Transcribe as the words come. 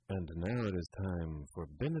And now it is time for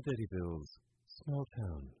Benedettiville's Small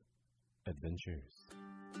Town Adventures.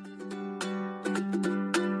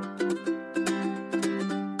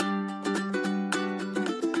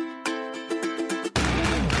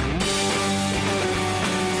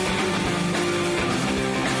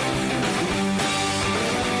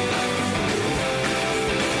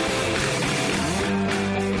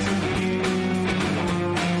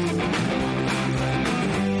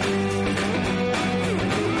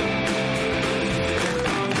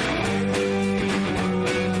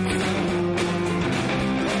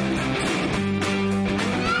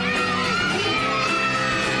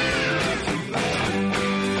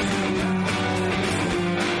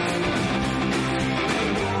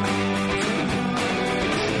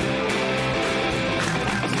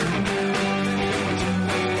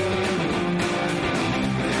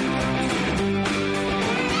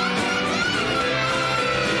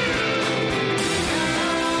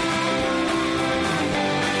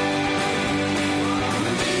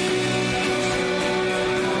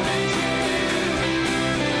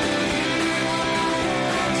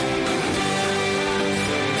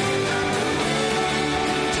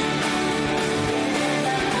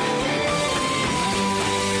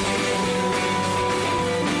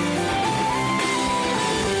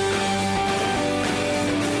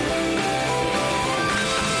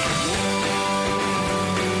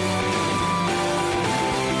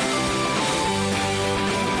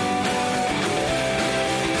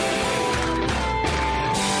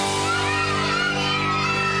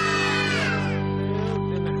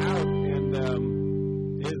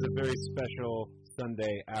 Special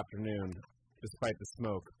Sunday afternoon, despite the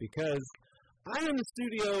smoke, because I'm in the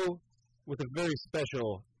studio with a very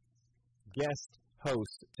special guest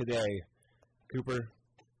host today. Cooper,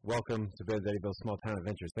 welcome to Benedettiville Small Town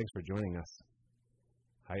Adventures. Thanks for joining us.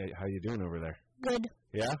 How you doing over there? Good.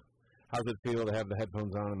 Yeah? How's it feel to have the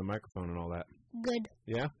headphones on and the microphone and all that? Good.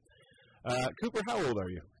 Yeah? Cooper, how old are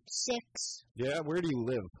you? 6. Yeah? Where do you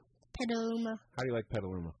live? Petaluma. How do you like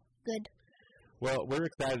Petaluma? Good. Well, we're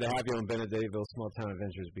excited to have you on Benedettiville Small Town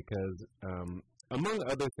Adventures because, among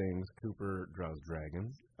other things, Cooper draws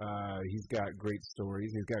dragons. He's got great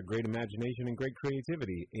stories. He's got great imagination and great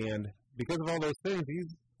creativity. And because of all those things, he's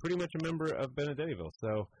pretty much a member of Benedettiville.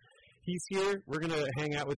 So he's here. We're going to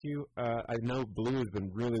hang out with you. I know Blue has been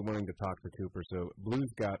really wanting to talk to Cooper, so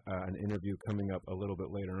Blue's got an interview coming up a little bit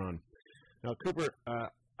later on. Now, Cooper,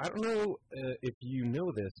 I don't know if you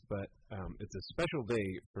know this, but it's a special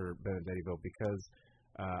day for Benedettiville because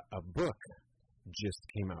a book just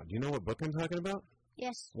came out. Do you know what book I'm talking about?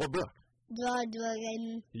 Yes. What book? Draw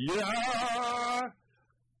Dragon. Yeah!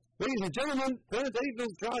 Ladies and gentlemen,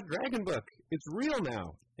 Benedettiville's Draw Dragon book. It's real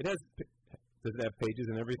now. Does it have pages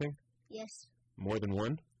and everything? Yes. More than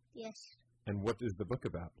one? Yes. And what is the book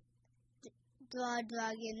about? Draw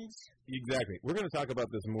Dragons. Exactly. We're going to talk about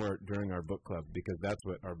this more during our book club because that's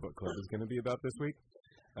what our book club is going to be about this week.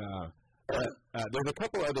 But there's a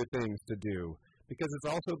couple other things to do because it's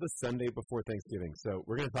also the Sunday before Thanksgiving. So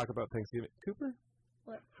we're going to talk about Thanksgiving. Cooper?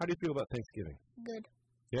 What? How do you feel about Thanksgiving? Good.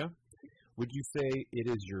 Yeah? Would you say it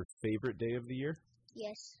is your favorite day of the year?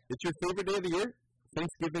 Yes. It's your favorite day of the year?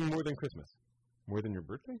 Thanksgiving more than Christmas? More than your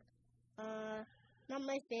birthday? Not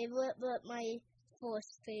my favorite, but my fourth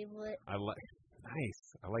favorite.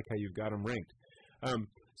 Nice. I like how you've got them ranked.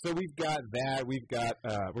 So we've got that. We're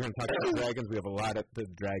going to talk about dragons. We have a lot of the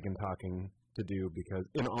dragon talking to do because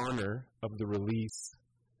in honor of the release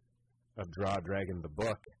of Draw Dragon, the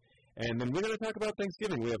book. And then we're going to talk about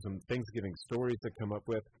Thanksgiving. We have some Thanksgiving stories to come up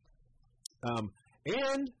with.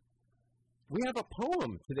 And we have a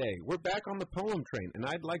poem today. We're back on the poem train. And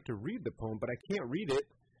I'd like to read the poem, but I can't read it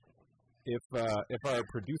if our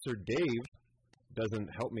producer, Dave, doesn't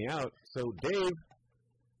help me out. So, Dave,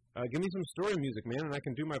 give me some story music, man, and I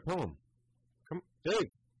can do my poem. Come,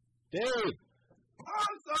 Dave!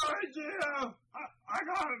 I'm sorry, Gio. I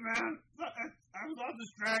got it, man. I'm so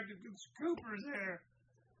distracted because Cooper's here.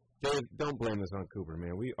 Dave, don't blame this on Cooper,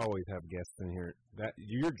 man. We always have guests in here.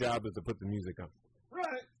 Your job is to put the music on.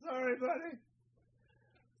 Right. Sorry, buddy.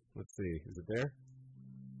 Let's see. Is it there?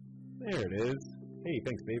 There it is. Hey,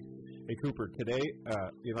 thanks, Dave. Hey, Cooper, today,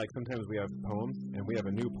 sometimes we have poems, and we have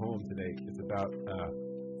a new poem today. It's about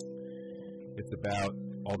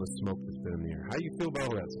all the smoke that's been in the air. How do you feel about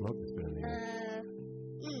all that smoke that's been in the air?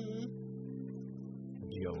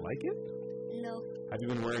 Do you like it? No. Have you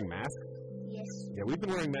been wearing masks? Yes. Yeah, we've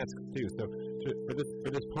been wearing masks, too. So for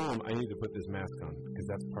this poem, I need to put this mask on, because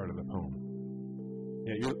that's part of the poem.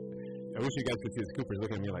 Yeah, I wish you guys could see this. Cooper's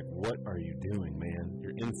looking at me like, what are you doing, man?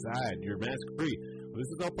 You're inside. You're mask-free. Well,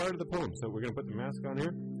 this is all part of the poem, so we're going to put the mask on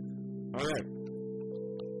here. All right.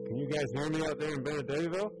 guys hear me out there in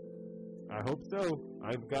Benedettoville? I hope so.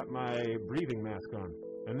 I've got my breathing mask on.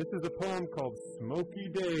 And this is a poem called Smoky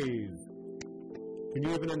Days. Can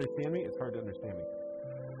you even understand me? It's hard to understand me.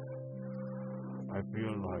 I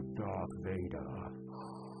feel like Darth Vader.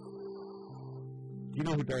 Do you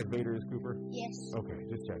know who Darth Vader is, Cooper? Yes. Okay,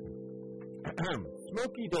 just checking.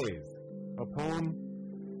 Smoky Days, a poem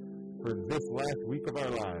for this last week of our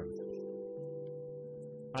lives.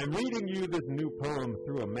 I'm reading you this new poem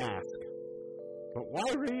through a mask. But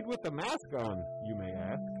why read with the mask on, you may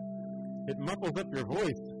ask? It muffles up your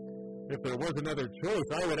voice. If there was another choice,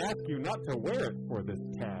 I would ask you not to wear it for this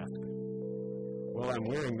task. Well, I'm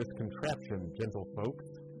wearing this contraption, gentle folks,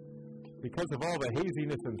 because of all the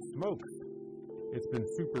haziness and smokes. It's been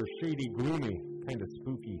super shady, gloomy, kind of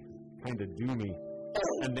spooky, kind of doomy,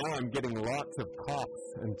 and now I'm getting lots of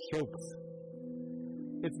coughs and chokes.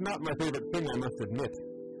 It's not my favorite thing, I must admit.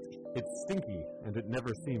 It's stinky, and it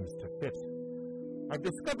never seems to fit. I've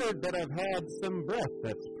discovered that I've had some breath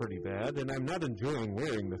that's pretty bad, and I'm not enjoying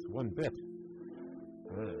wearing this one bit.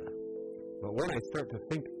 But when I start to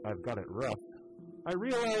think I've got it rough, I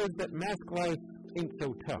realize that mask life ain't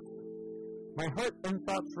so tough. My heart and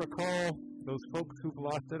thoughts recall those folks who've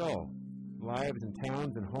lost it all, lives and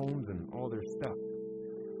towns and homes and all their stuff.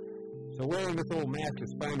 So wearing this old mask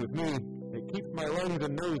is fine with me. It keeps my lungs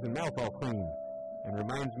and nose and mouth all clean, and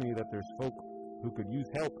reminds me that there's folk who could use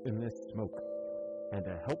help in this smoke. And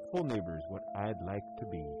a helpful neighbor's what I'd like to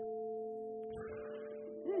be.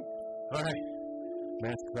 All right,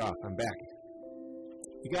 mask's off. I'm back.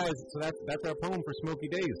 You guys, so that's our poem for Smoky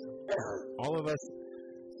Days. All of us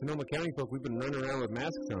Sonoma County folk, we've been running around with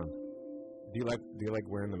masks on. Do you like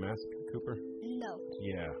wearing the mask, Cooper? No.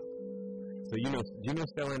 Yeah. So do you know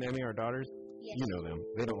Stella and Emmy, our daughters? Yes. You know them.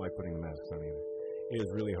 They don't like putting the masks on either. It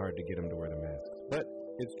is really hard to get them to wear the masks. But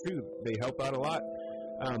it's true. They help out a lot.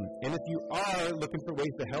 And if you are looking for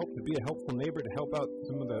ways to help, to be a helpful neighbor, to help out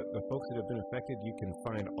some of the folks that have been affected, you can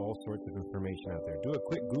find all sorts of information out there. Do a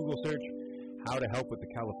quick Google search, how to help with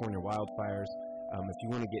the California wildfires. If you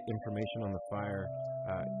want to get information on the fire,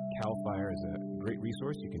 CAL FIRE is a great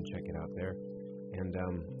resource. You can check it out there. And,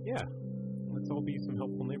 let's all be some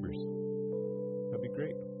helpful neighbors. That'd be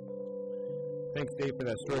great. Thanks, Dave, for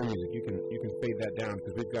that story music. You can fade that down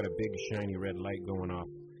because we've got a big, shiny red light going off,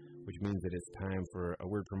 which means that it's time for a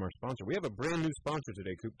word from our sponsor. We have a brand new sponsor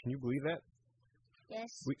today, Coop. Can you believe that? Yes.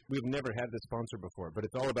 We've never had this sponsor before, but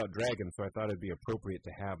it's all about dragons, so I thought it'd be appropriate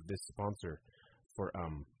to have this sponsor for,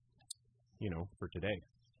 for today.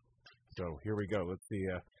 So here we go. Let's see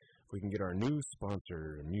if we can get our new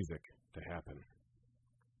sponsor music to happen.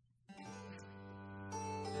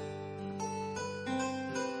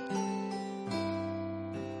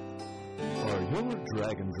 Are your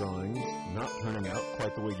dragon drawings not turning out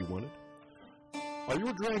quite the way you wanted? Are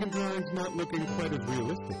your dragon drawings not looking quite as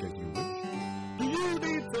realistic as you wish? Do you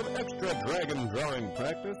need some extra dragon drawing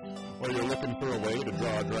practice? Or you're looking for a way to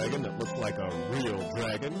draw a dragon that looks like a real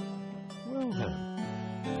dragon? Well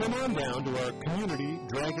then, come on down to our community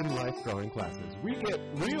dragon life drawing classes. We get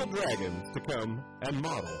real dragons to come and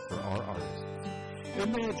model for our artists.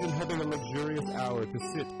 Imagine having a luxurious hour to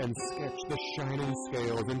sit and sketch the shining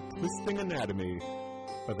scales and twisting anatomy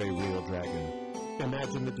of a real dragon.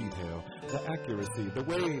 Imagine the detail, the accuracy, the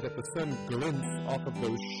way that the sun glints off of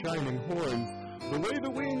those shining horns, the way the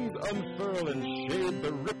wings unfurl and shade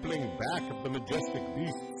the rippling back of the majestic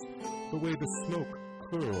beasts, the way the smoke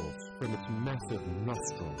curls from its massive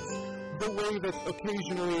nostrils, the way that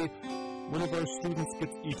occasionally one of our students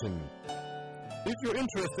gets eaten. If you're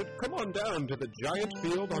interested, come on down to the giant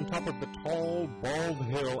field on top of the tall, bald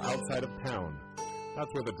hill outside of town.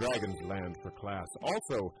 That's where the dragons land for class.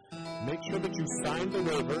 Also, make sure that you sign the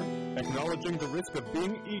waiver acknowledging the risk of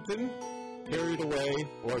being eaten, carried away,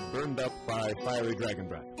 or burned up by fiery dragon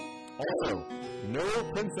breath. Also, no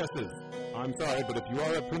princesses. I'm sorry, but if you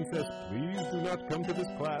are a princess, please do not come to this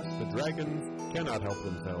class. The dragons cannot help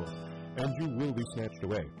themselves, and you will be snatched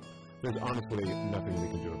away. There's honestly nothing we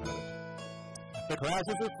can do about it. The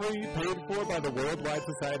classes are free, paid for by the Worldwide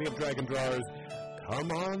Society of Dragon Drawers.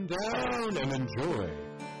 Come on down and enjoy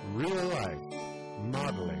real life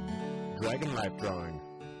modeling, dragon life drawing.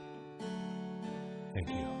 Thank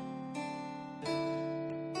you.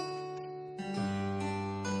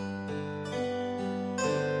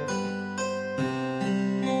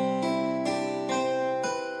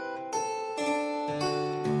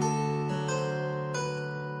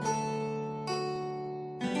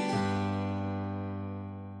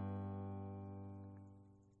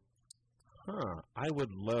 I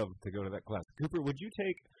would love to go to that class. Cooper, would you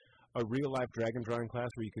take a real-life dragon drawing class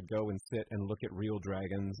where you could go and sit and look at real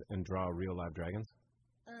dragons and draw real-life dragons?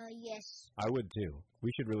 Yes. I would too.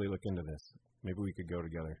 We should really look into this. Maybe we could go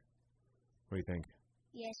together. What do you think?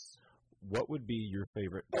 Yes. What would be your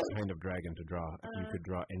favorite kind of dragon to draw if you could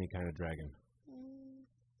draw any kind of dragon?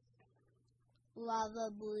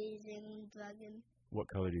 Lava breathing dragon. What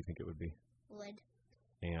color do you think it would be? Red.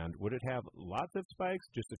 And would it have lots of spikes,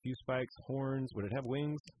 just a few spikes, horns? Would it have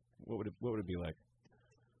wings? What would it be like?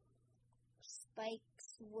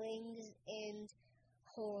 Spikes, wings, and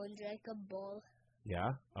horns like a ball.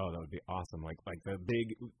 Yeah? Oh, that would be awesome. Like the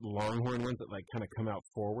big longhorn ones that like kind of come out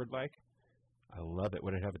forward like? I love it.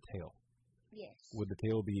 Would it have a tail? Yes. Would the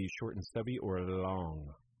tail be short and stubby or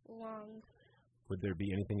long? Long. Would there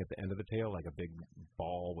be anything at the end of the tail, like a big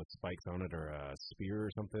ball with spikes on it or a spear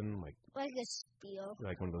or something? Like a spear.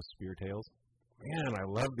 Like one of those spear tails? Man, I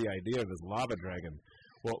love the idea of this lava dragon.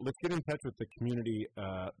 Well, let's get in touch with the community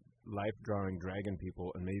life drawing dragon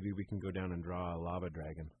people, and maybe we can go down and draw a lava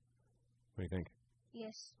dragon. What do you think?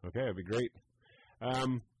 Yes. Okay, that'd be great.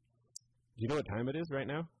 Do you know what time it is right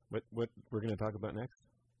now? What we're going to talk about next?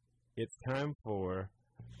 It's time for...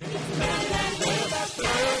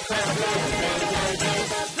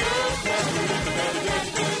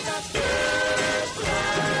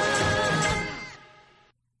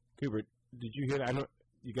 Cooper, did you hear that? I don't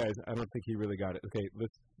think he really got it. Okay, do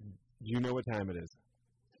you know what time it is?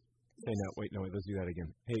 Say no. Wait, let's do that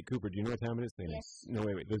again. Hey, Cooper, do you know what time it is? Say yes. No,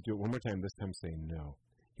 wait, let's do it one more time. This time say no.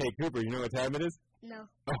 Hey, Cooper, you know what time it is? No.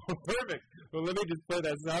 Oh, perfect. Well, let me just play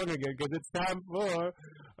that song again because it's time for...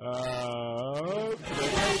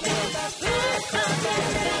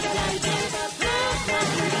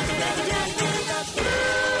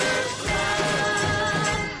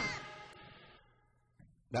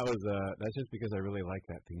 That's just because I really like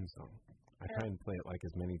that theme song. I try and play it like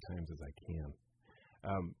as many times as I can.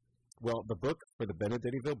 Well, the book for the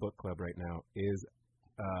Benedettiville Book Club right now is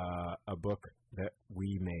a book that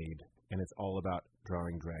we made, and it's all about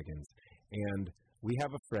drawing dragons. And we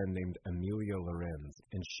have a friend named Amelia Lorenz,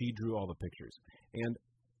 and she drew all the pictures. And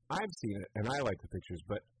I've seen it, and I like the pictures,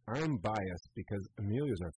 but I'm biased because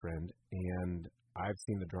Amelia's our friend, and I've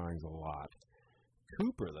seen the drawings a lot.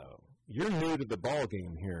 Cooper, though, you're new to the ball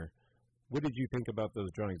game here. What did you think about those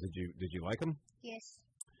drawings? Did you like them? Yes.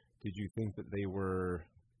 Did you think that they were...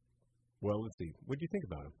 Well, let's see. What did you think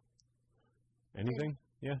about them? Anything?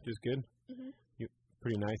 Good. Yeah, just good? Mm-hmm.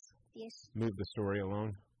 Pretty nice? Yes. Move the story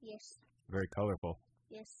along? Yes. Very colorful.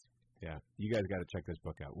 Yes. Yeah, you guys got to check this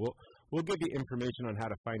book out. We'll give you information on how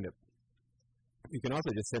to find it. You can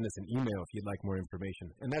also just send us an email if you'd like more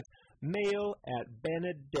information. And that's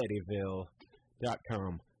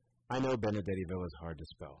mail@benedettiville.com. I know Benedettiville is hard to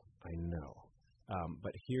spell. I know.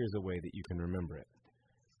 But here's a way that you can remember it.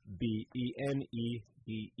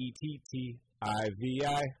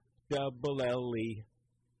 BENEDETTIVILLE.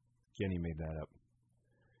 Jenny made that up.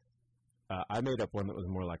 I made up one that was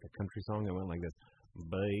more like a country song. It went like this.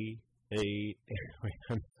 Wait,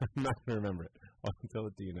 I'm not going to remember it. I'll tell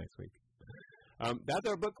it to you next week. That's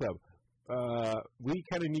our book club. We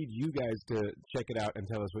kind of need you guys to check it out and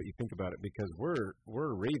tell us what you think about it because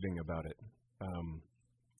we're raving about it.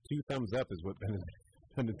 2 thumbs up is what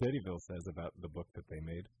Benedettiville says about the book that they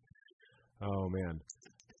made. Oh, man.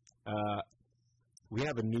 We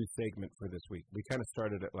have a new segment for this week. We kind of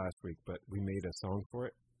started it last week, but we made a song for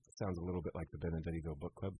it. It sounds a little bit like the Benedettiville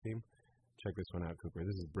Book Club theme. Check this one out, Cooper.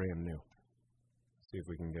 This is brand new. See if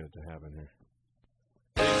we can get it to happen here.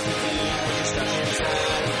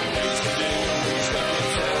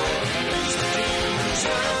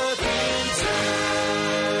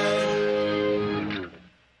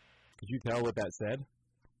 Could you tell what that said?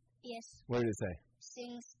 Yes. What did it say?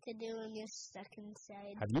 Things to do when you're stuck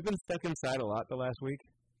inside. Have you been stuck inside a lot the last week?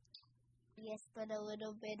 Yes, but a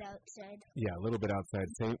little bit outside. Yeah, a little bit outside.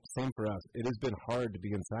 Same for us. It has been hard to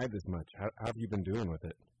be inside this much. How have you been doing with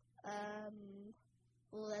it?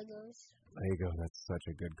 Legos. Lego, that's such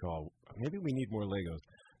a good call. Maybe we need more Legos.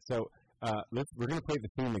 So we're going to play the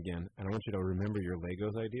theme again, and I want you to remember your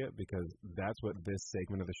Legos idea because that's what this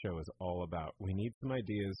segment of the show is all about. We need some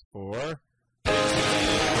ideas for...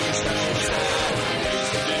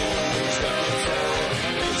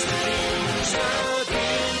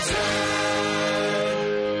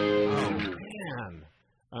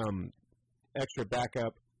 Oh, man. Extra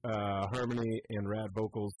backup harmony and rad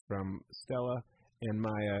vocals from Stella and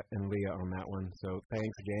Maya and Leah on that one. So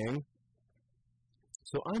thanks, gang.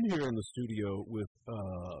 So I'm here in the studio with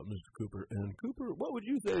Mr. Cooper. And Cooper, what would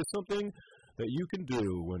you say is something that you can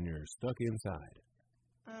do when you're stuck inside?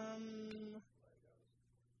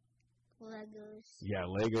 Legos. Yeah,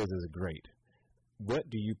 Legos is great. What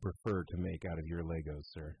do you prefer to make out of your Legos,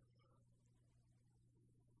 sir?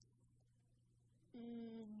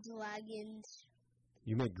 Dragons.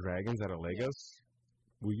 You make dragons out of Legos?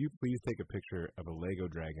 Will you please take a picture of a Lego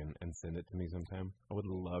dragon and send it to me sometime? I would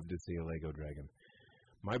love to see a Lego dragon.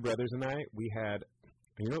 My brothers and I, we had,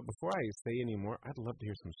 before I say any more, I'd love to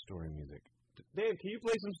hear some story music. Dave, can you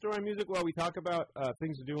play some story music while we talk about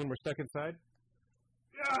things to do when we're stuck inside?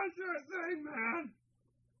 Yeah, sure thing, man.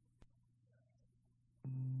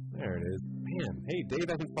 There it is. Man, hey, Dave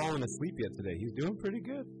hasn't fallen asleep yet today. He's doing pretty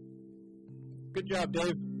good. Good job,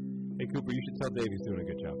 Dave. Hey, Cooper, you should tell Dave he's doing a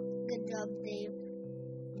good job. Good job, Dave.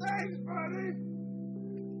 Thanks, buddy.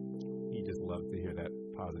 He just loves to hear that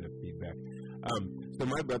positive feedback. So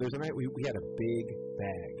my brothers and I, we had a big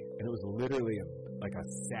bag, and it was literally like a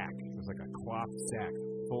sack. It was like a cloth sack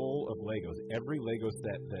full of Legos. Every Lego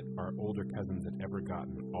set that our older cousins had ever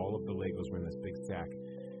gotten, all of the Legos were in this big sack.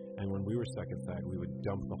 And when we were stuck inside, we would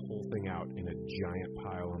dump the whole thing out in a giant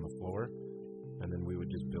pile on the floor, and then we would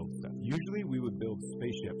just build stuff. Usually we would build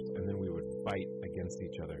spaceships, and then we would fight against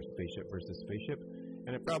each other, spaceship versus spaceship,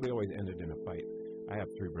 and it probably always ended in a fight. I have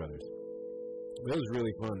 3 brothers. But it was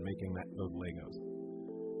really fun making those Legos.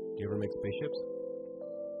 Do you ever make spaceships?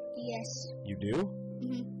 Yes. You do?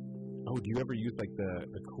 Mm-hmm. Oh, do you ever use like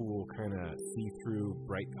the cool kind of see-through,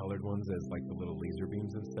 bright-colored ones as like the little laser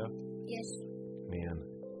beams and stuff? Yes. Man,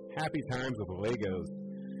 happy times with the Legos.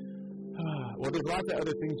 Well, there's lots of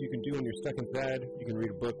other things you can do when you're stuck inside. You can read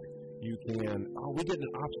a book. You can... Oh, we did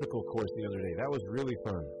an obstacle course the other day. That was really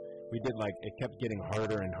fun. We did it kept getting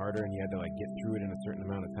harder and harder, and you had to get through it in a certain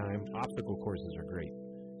amount of time. Obstacle courses are great.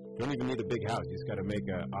 You don't even need a big house. You just got to make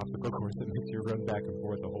an obstacle course that makes you run back and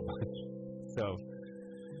forth a whole bunch. So,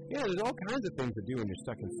 yeah, there's all kinds of things to do when you're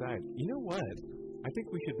stuck inside. You know what? I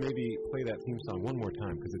think we should maybe play that theme song one more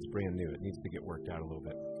time because it's brand new. It needs to get worked out a little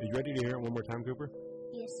bit. Are you ready to hear it one more time, Cooper?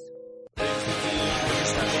 Yes.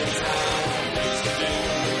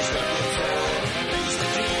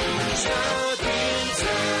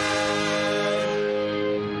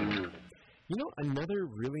 You know, another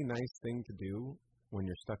really nice thing to do when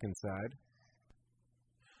you're stuck inside?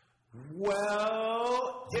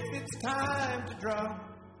 Well, if it's time to draw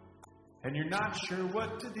and you're not sure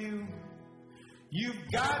what to do,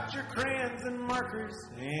 you've got your crayons and markers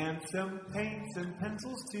and some paints and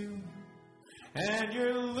pencils too. And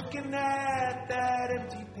you're looking at that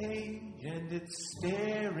empty page and it's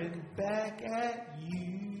staring back at you.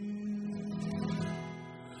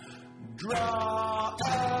 Draw a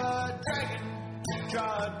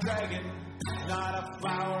dragon, not a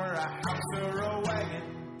flower, a house, or a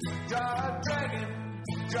wagon. Draw a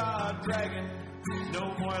dragon,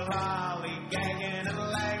 no more lollygagging and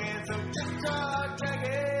lagging. So just draw a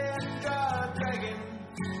dragon,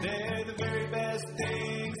 they're the very best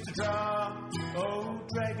things to draw. Oh,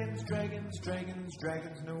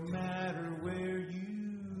 dragons, no matter where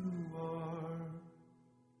you are.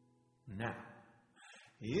 Now,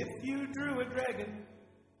 if you drew a dragon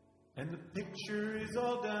and the picture is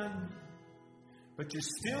all done, but you're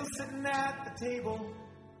still sitting at the table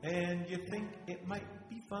and you think it might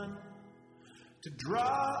be fun to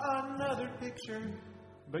draw another picture,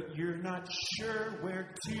 but you're not sure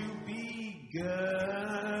where to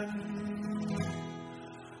begin.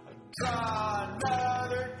 Draw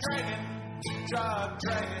another dragon,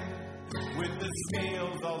 with the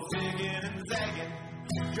scales all zigging and zagging.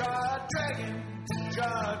 Draw a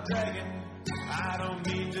dragon, I don't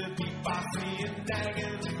mean to be bossy and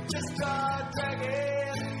nagging. Just draw a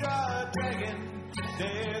dragon,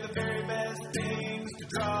 they're the very best things to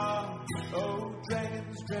draw. Oh,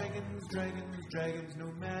 dragons,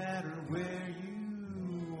 no matter where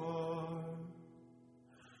you are.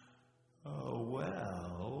 Oh,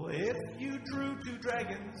 well, if you drew 2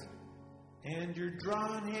 dragons and your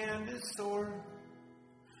drawn hand is sore,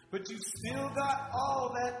 but you still got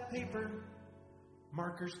all that paper,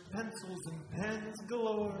 markers, pencils, and pens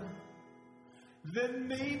galore, then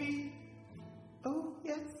maybe, oh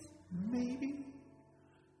yes, maybe,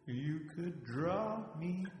 you could draw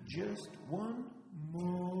me just one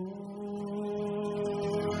more.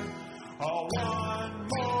 Oh, one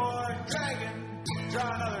more dragon, draw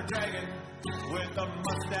another dragon, with a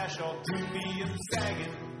mustache all droopy and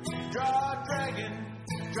sagging. Draw a dragon,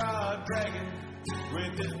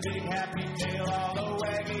 with his big happy tail all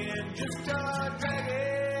a-wagging. Just draw a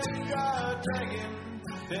dragon,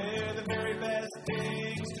 they're the very best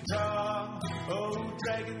things to draw. Oh,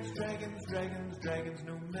 dragons,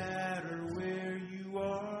 no matter where you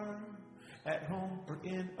are. At home or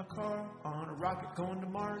in a car, on a rocket going to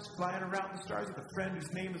Mars, flying around the stars with a friend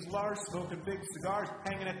whose name is Lars, smoking big cigars,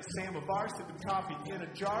 hanging at the Samba bar, sipping coffee in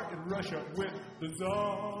a jar in Russia with the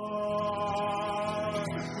Tsar.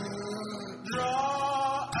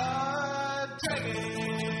 Draw a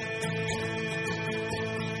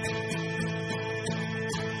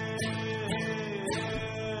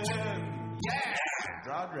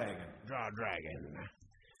Draw dragon.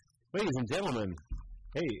 Ladies and gentlemen,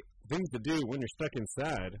 hey, things to do when you're stuck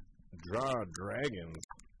inside. Draw dragons.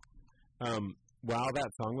 While that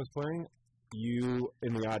song was playing, you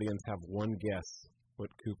in the audience have one guess what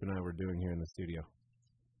Coop and I were doing here in the studio.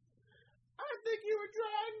 I think you were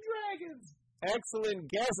drawing dragons. Excellent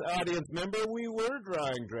guess, audience member. We were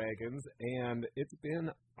drawing dragons, and it's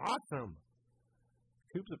been awesome.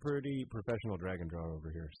 Coop's a pretty professional dragon drawer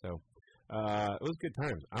over here, so it was good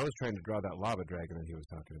times. I was trying to draw that lava dragon that he was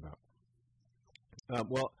talking about.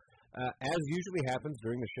 As usually happens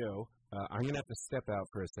during the show, I'm going to have to step out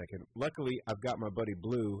for a second. Luckily, I've got my buddy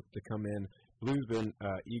Blue to come in. Blue's been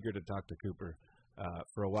eager to talk to Cooper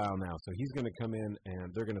for a while now, so he's going to come in,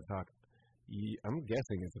 and they're going to talk. I'm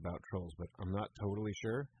guessing it's about trolls, but I'm not totally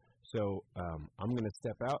sure. So I'm going to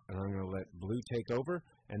step out, and I'm going to let Blue take over.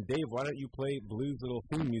 And Dave, why don't you play Blue's little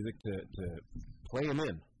theme music to play him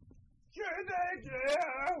in? Sure they do.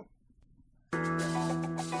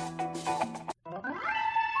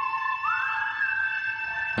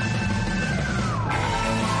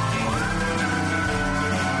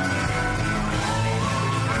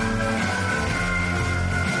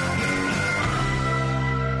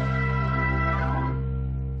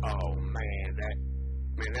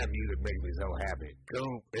 That music makes me so happy.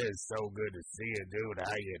 Coop, it's so good to see you, dude.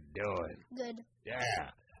 How you doing? Good. Yeah.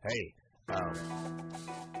 Hey,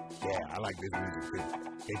 I like this music too.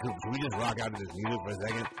 Hey, Coop, should we just rock out to this music for a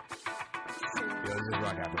second? Yeah, let's just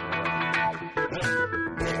rock out to it.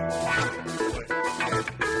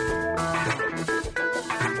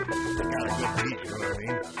 Got a good beat, you know what I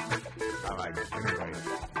mean? I like it. Anyway,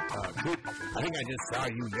 Coop, I think I just saw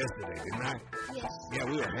you yesterday, didn't I? Yes. Yeah,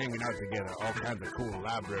 we were hanging out together, all kinds of cool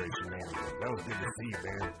library shenanigans. That was good to see you,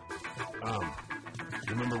 man.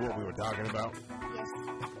 You remember what we were talking about? Yes.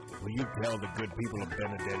 Will you tell the good people of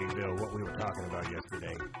Benedettiville what we were talking about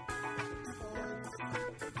yesterday?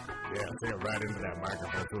 Yeah, say it right into that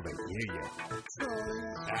microphone so they can hear you.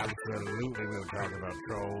 Trolls. Absolutely, we were talking about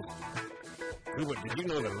trolls. Cooper, did you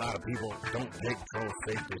know that a lot of people don't take troll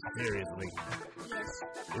safety seriously? Yes.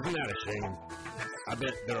 Isn't that a shame? I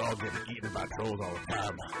bet they're all getting eaten by trolls all the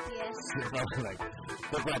time. Yes.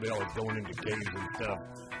 They're probably always going into caves and stuff.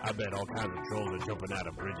 I bet all kinds of trolls are jumping out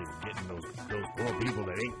of bridges and getting those poor people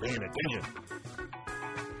that ain't paying attention.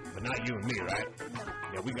 But not you and me, right? No.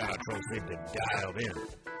 Yeah, we got our troll safety dialed in.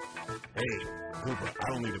 Hey, Cooper, I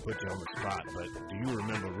don't need to put you on the spot, but do you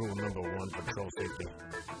remember rule number 1 for troll safety?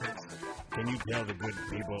 Yes. Can you tell the good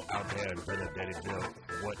people out there in Benedettiville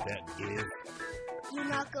what that is? Do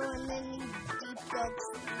not go in any deep dark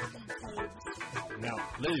spooky caves. Now,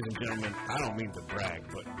 ladies and gentlemen, I don't mean to brag,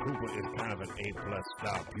 but Cooper is kind of an A-plus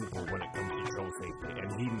style pupil when it comes to troll safety, and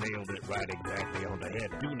he nailed it right exactly on the head.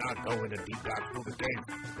 Do not go into deep dark spooky caves.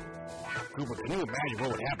 Cooper, can you imagine what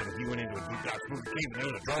would happen if you went into a deep dark spooky cave and there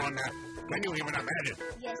was a troll in there? Can you even imagine?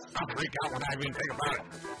 Yes. I freak out when I even think about it.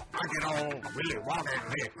 I get all really wonky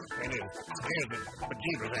and it scares the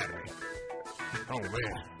bejeebers out of me. Oh,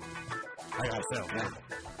 man. I gotta settle down.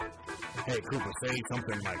 Hey, Cooper, say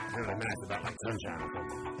something like really nice about like sunshine or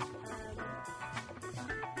something.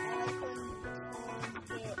 I like when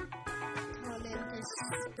get turned into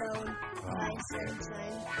stone by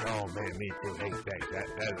sunshine. Oh man, me too. Hey, that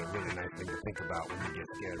is a really nice thing to think about when you get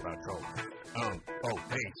scared about trolls.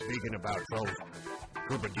 Hey, speaking about trolls,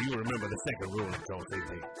 Cooper, do you remember the second rule of troll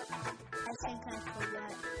safety? I think I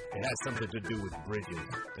forgot. It has something to do with bridges.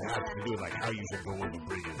 It has to do with like how you should go over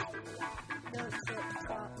bridges. No trip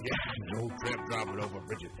drop. Yeah, no trip dropping over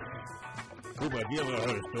bridges. Cooper, have you ever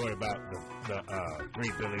heard a story about the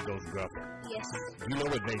 3 Billy Goats Gruff? Yes. Do you know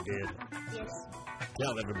what they did? Yes.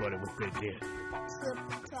 Tell everybody what they did. Trip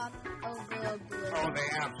drop over a bridge. Oh, they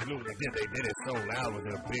absolutely did. They did it so loud with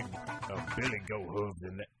their big Billy Goat hooves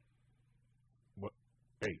and that. What?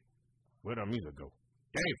 Hey, where'd our music go?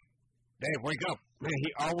 Dave, wake up. Man,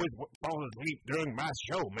 he always falls asleep during my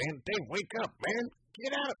show, man. Dave, wake up, man.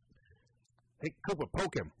 Get out. Hey, Cooper,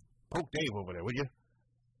 poke him. Poke Dave over there, will you?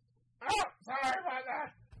 Oh, sorry about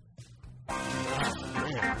that.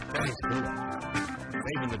 Man, thanks, Cooper.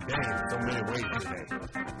 Saving the day in so many ways today.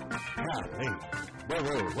 Golly.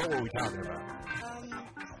 What were we talking about?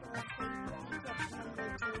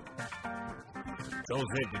 Troll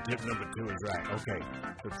safety tip number 2 is right. Okay.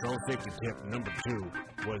 So troll safety tip number 2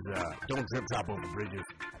 was don't trip drop over bridges.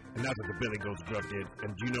 And that's what the Billy Goats Gruff did.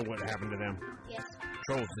 And do you know what happened to them? Yes.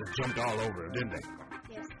 Trolls just jumped all over them, didn't they?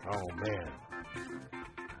 Yes. Oh, man.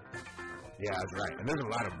 Yeah, that's right. And there's a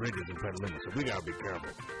lot of bridges in Petaluma, so we gotta be careful.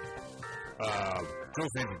 Troll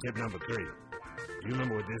safety tip number 3. Do you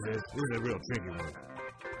remember what this is? This is a real tricky one.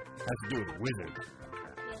 Has to do with wizards.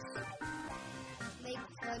 Yes. Make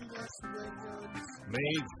friends with wizards.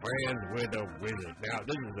 Make friends with a wizard. Now,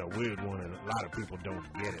 this is a weird one, and a lot of people don't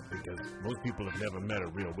get it because most people have never met a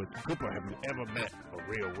real wizard. Cooper, have you ever met a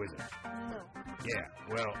real wizard? No. Yeah,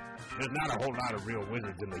 well, there's not a whole lot of real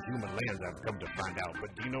wizards in the human lands, I've come to find out.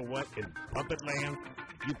 But do you know what? In puppet land,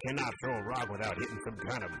 you cannot throw a rock without hitting some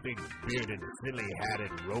kind of big bearded,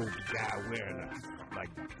 silly-hatted, robed guy wearing like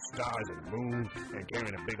stars and moons and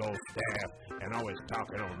carrying a big old staff and always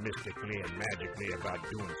talking all mystically and magically about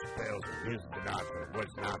doing spells and ins and outs and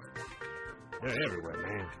what's not. They're everywhere,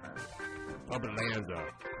 man. Puppet lands are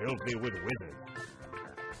filthy with wizards.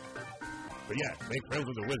 But yeah, make friends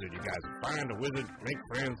with a wizard, you guys. Find a wizard, make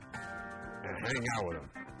friends, and hang out with them.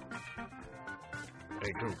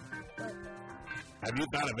 Hey, Coop. Have you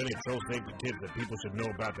thought of any troll safety tips that people should know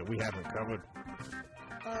about that we haven't covered?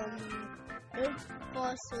 Don't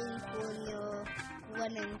fall asleep when you're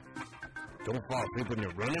running Don't fall asleep when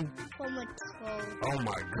you're running? from a troll. Oh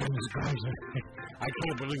my goodness gracious. I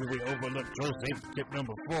can't believe we overlooked troll safety tip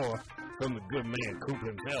number 4 from the good man Coop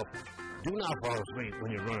himself. Do not fall asleep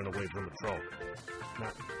when you're running away from a troll.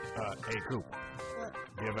 Now, hey Coop, What?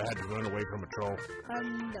 you ever had to run away from a troll?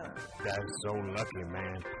 No. That's so lucky,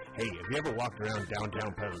 man. Hey, have you ever walked around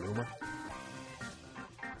downtown Petaluma?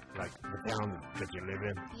 Like the town that you live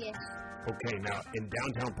in? Yes. Okay, now in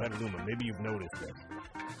downtown Petaluma, maybe you've noticed this.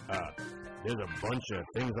 There's a bunch of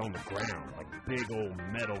things on the ground, like big old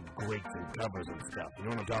metal grates and covers and stuff. You know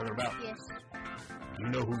what I'm talking about? Yes. Do you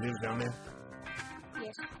know who lives down there?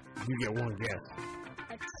 Yes. You get one guess.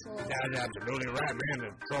 A troll. That's absolutely right, man. The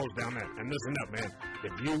trolls down there. And listen up, man.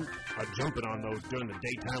 If you are jumping on those during the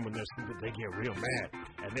daytime when they're stupid, they get real mad.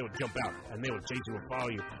 And they will jump out, and they will chase you and follow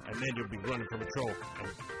you, and then you'll be running from a troll. And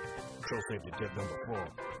troll safety tip number 4.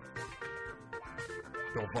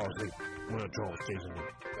 Don't fall asleep when a troll is chasing you.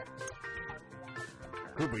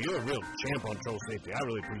 Cooper, you're a real champ on troll safety. I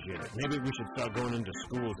really appreciate it. Maybe we should start going into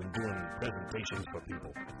schools and doing presentations for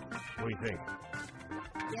people. What do you think?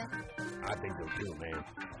 Yeah. I think so too, man.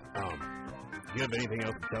 Do you have anything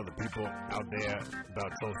else to tell the people out there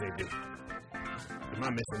about troll safety? Am I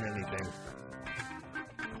missing anything?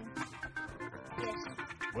 Yes.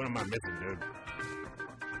 What am I missing, dude?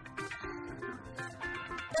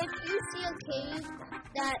 If you see a cave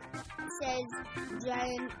that says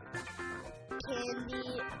giant candy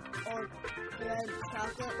or giant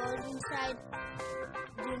chocolate bars inside,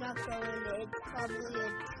 do not go in it. It's probably a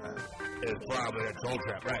troll. It's probably a troll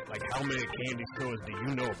trap, right? Like, how many candy stores do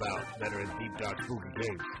you know about that are in deep, dark, spooky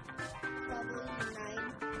caves? Probably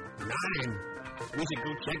 9. 9? We should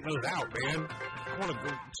go check those out, man. I want to go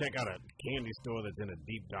check out a candy store that's in a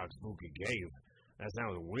deep, dark, spooky cave. That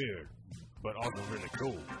sounds weird, but also really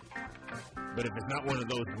cool. But if it's not one of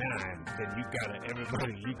those 9, then you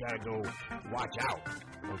gotta go watch out,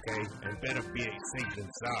 okay? And better be safe than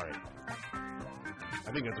sorry.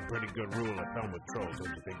 I think that's a pretty good rule of thumb with trolls,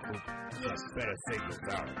 don't you think, Coop? Yes. Better safe than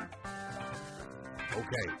sorry.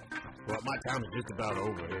 Okay. Well, my time is just about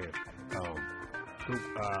over here. Coop,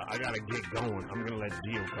 I gotta get going. I'm gonna let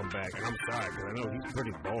Gio come back, and I'm sorry because I know he's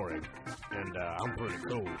pretty boring, and I'm pretty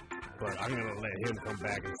cool. But I'm gonna let him come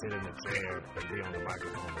back and sit in the chair and be on the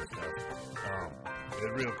microphone and stuff.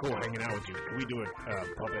 It's real cool hanging out with you. Can we do a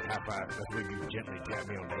puppet high five? That's where you gently tap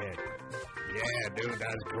me on the head. Yeah, dude,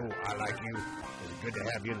 that's cool. I like you. It's good to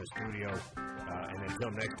have you in the studio. And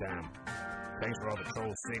until next time, thanks for all the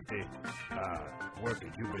troll safety work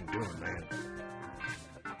that you've been doing, man.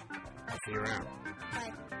 I'll see you around.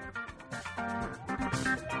 Bye.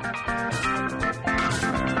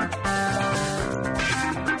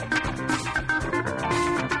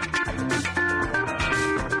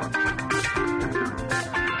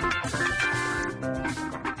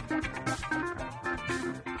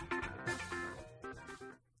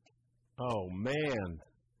 Oh, man.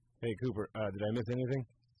 Hey, Cooper, did I miss anything?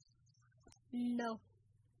 No.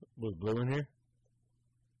 Was Blue in here?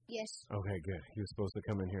 Yes. Okay, good. He was supposed to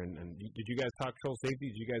come in here. And did you guys talk troll safety?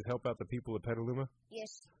 Did you guys help out the people at Petaluma?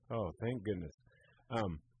 Yes. Oh, thank goodness.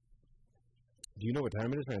 Do you know what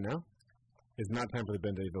time it is right now? It's not time for the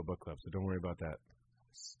Bendaysville Book Club, so don't worry about that.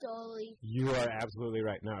 Story. You are absolutely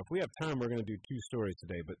right. Now, if we have time, we're going to do 2 stories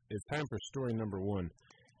today, but it's time for story number 1.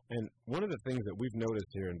 And one of the things that we've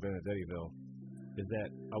noticed here in Benedettiville is that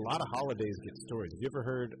a lot of holidays get stories. Have you ever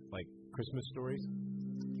heard, like, Christmas stories?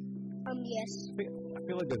 Yes. I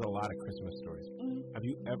feel like there's a lot of Christmas stories. Have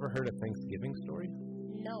you ever heard a Thanksgiving story?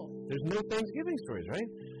 No. There's no Thanksgiving stories, right?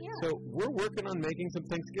 Yeah. So we're working on making some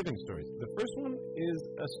Thanksgiving stories. The first one is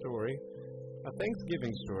a story a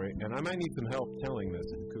Thanksgiving story, and I might need some help telling this,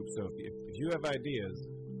 Coop. So if you have ideas,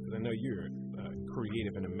 because I know you're a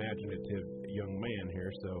creative and imaginative young man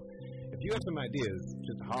here, so if you have some ideas,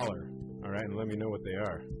 just holler, all right, and let me know what they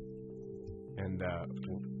are, and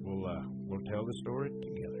we'll tell the story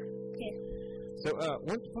together. Okay. So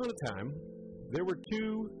once upon a time, there were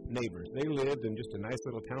two neighbors. They lived in just a nice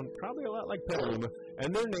little town, probably a lot like Petaluma,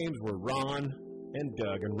 and their names were Ron and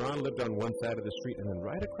Doug. And Ron lived on one side of the street, and then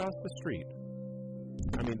right across the street,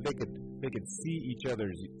 I mean, they could see each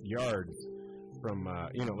other's yards from,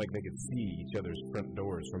 like they could see each other's front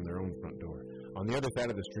doors from their own front door. On the other side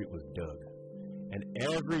of the street was Doug. And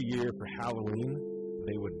every year for Halloween,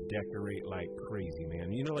 they would decorate like crazy,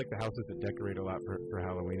 man. You know, like the houses that decorate a lot for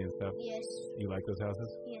Halloween and stuff? Yes. You like those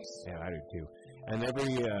houses? Yes. Yeah, I do too. And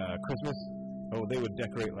every Christmas, they would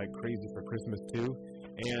decorate like crazy for Christmas too.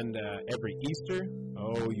 And every Easter,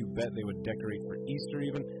 you bet they would decorate for Easter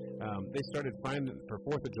even. They started finding for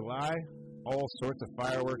 4th of July, all sorts of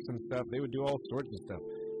fireworks and stuff. They would do all sorts of stuff.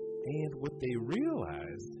 And what they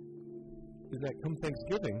realized is that come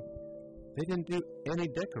Thanksgiving, they didn't do any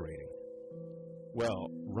decorating.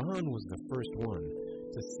 Well, Ron was the first one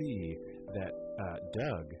to see that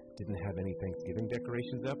Doug didn't have any Thanksgiving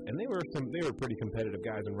decorations up, and they were pretty competitive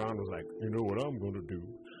guys, and Ron was like, you know what I'm going to do?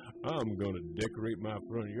 I'm going to decorate my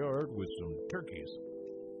front yard with some turkeys.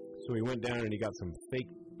 So he went down and he got some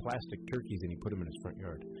fake plastic turkeys and he put them in his front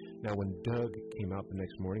yard. Now, when Doug came out the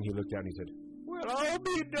next morning, he looked out and he said, well, I'll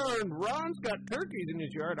be darned, Ron's got turkeys in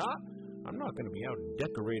his yard. I'm not going to be out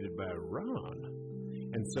decorated by Ron.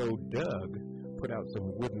 And so Doug put out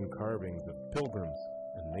some wooden carvings of pilgrims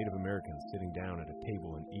and Native Americans sitting down at a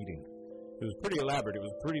table and eating. It was pretty elaborate. It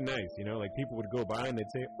was pretty nice, like people would go by and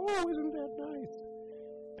they'd say, oh, isn't that nice?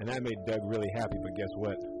 And that made Doug really happy, but guess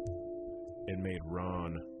what? It made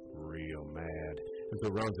Ron real mad. And so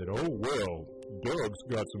Ron said, oh, well, Doug's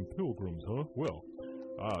got some pilgrims, huh? Well,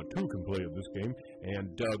 two can play at this game.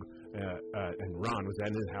 And Doug and Ron was at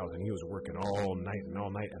his house, and he was working all night.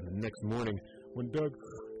 And the next morning, when Doug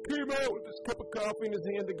came out with his cup of coffee in his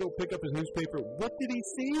hand to go pick up his newspaper, what did he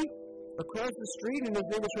see? Across the street in his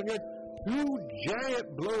neighbor's front yard, two giant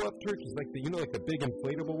blow-up turkeys, like the big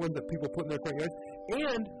inflatable ones that people put in their front yards,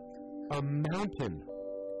 and a mountain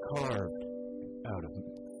carved out of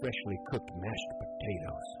freshly cooked mashed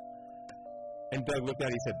potatoes. And Doug looked at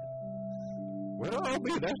it and he said, well,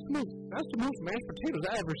 that's the most mashed potatoes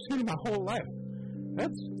I've ever seen in my whole life. This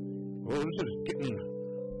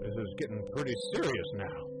is getting pretty serious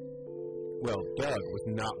now. Well, Doug was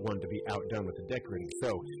not one to be outdone with the decorating, so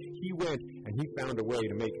he went and he found a way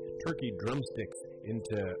to make turkey drumsticks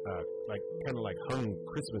into kind of like hung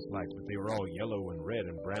Christmas lights, but they were all yellow and red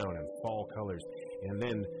and brown and fall colors. And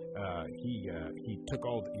then he took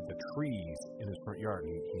all the trees in his front yard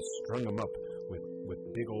and he strung them up with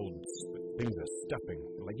big old things of stuffing.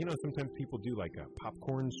 Like, sometimes people do like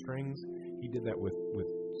popcorn strings. He did that with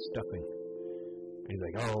stuffing. And he's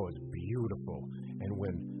like, oh, it's beautiful. And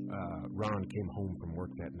when Ron came home from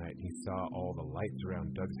work that night and he saw all the lights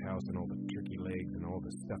around Doug's house and all the turkey legs and all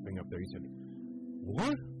the stuffing up there, he said,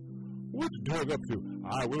 what? What's Doug up to?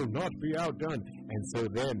 I will not be outdone. And so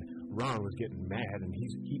then Ron was getting mad and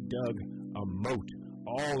he dug a moat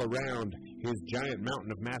all around his giant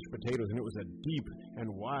mountain of mashed potatoes, and it was a deep and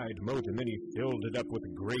wide moat, and then he filled it up with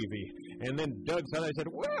gravy. And then Doug saw that and said,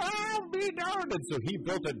 well, I'll be darned. And so he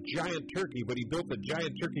built a giant turkey, but he built the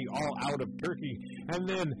giant turkey all out of turkey. And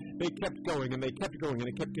then they kept going, and they kept going, and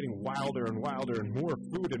it kept getting wilder and wilder, and more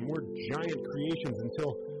food and more giant creations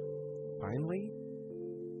until finally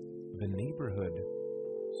the neighborhood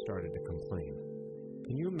started to complain.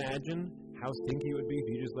 Can you imagine how stinky it would be if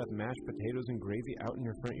you just left mashed potatoes and gravy out in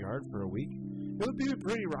your front yard for a week? It would be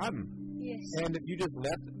pretty rotten. Yes. And if you just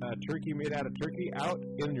left a turkey made out of turkey out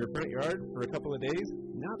in your front yard for a couple of days,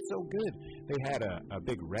 not so good. They had a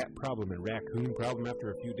big rat problem and raccoon problem after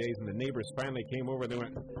a few days, and the neighbors finally came over and they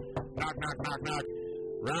went, knock, knock, knock, knock.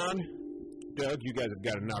 Ron, Doug, you guys have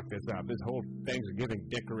got to knock this out. This whole Thanksgiving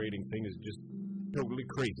decorating thing is just totally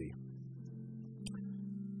crazy.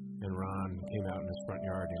 And Ron came out in his front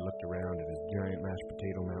yard, and he looked around at his giant mashed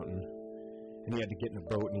potato mountain, and he had to get in a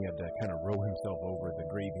boat, and he had to kind of row himself over the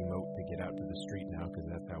gravy moat to get out to the street now, because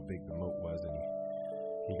that's how big the moat was, and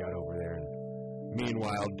he got over there. And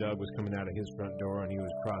meanwhile, Doug was coming out of his front door, and he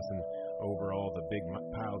was crossing over all the big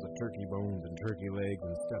piles of turkey bones and turkey legs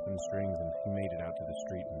and stuffing strings, and he made it out to the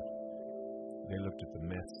street, and they looked at the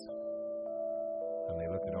mess, and they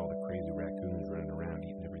looked at all the crazy raccoons running around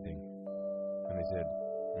eating everything, and they said,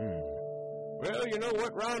 well, you know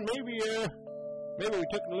what, Ron, maybe we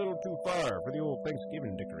took it a little too far for the old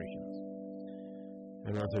Thanksgiving decorations.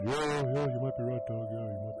 And Ron said, yeah, you might be right, Doug. Yeah,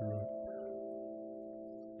 you might be right.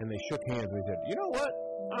 And they shook hands and they said, you know what?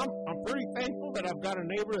 I'm pretty thankful that I've got a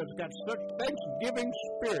neighbor that's got such Thanksgiving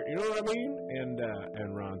spirit. You know what I mean?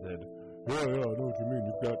 And Ron said, yeah, I know what you mean.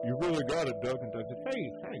 You really got it, Doug. And Doug said, hey,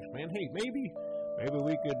 thanks, man. Hey, maybe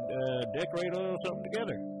we could decorate a little something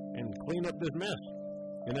together and clean up this mess.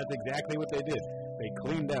 And that's exactly what they did. They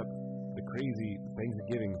cleaned up the crazy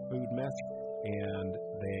Thanksgiving food mess, and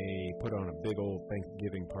they put on a big old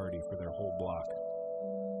Thanksgiving party for their whole block.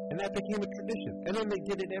 And that became a tradition. And then they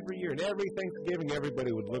did it every year. And every Thanksgiving,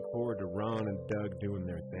 everybody would look forward to Ron and Doug doing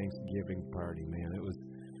their Thanksgiving party, man. It was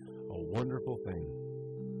a wonderful thing.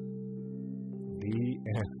 The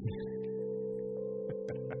end.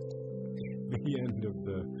 The end of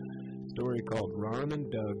the story called Ron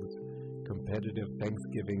and Doug's Competitive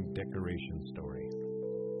Thanksgiving Decoration Story.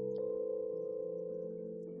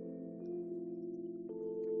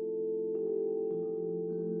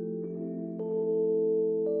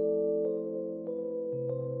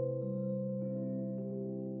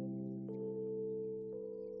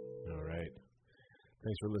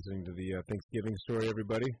 Thanks for listening to the Thanksgiving story,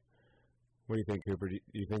 everybody. What do you think, Cooper? Do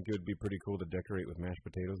you think it would be pretty cool to decorate with mashed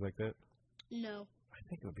potatoes like that? No. I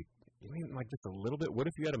think it would be, like just a little bit. What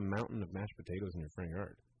if you had a mountain of mashed potatoes in your front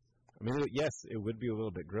yard? I mean, yes, it would be a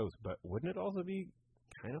little bit gross, but wouldn't it also be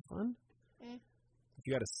kind of fun? If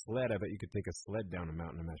you had a sled, I bet you could take a sled down a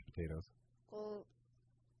mountain of mashed potatoes. Well,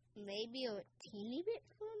 maybe a teeny bit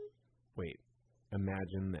fun? Wait,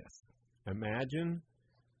 imagine this. Imagine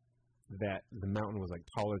that the mountain was like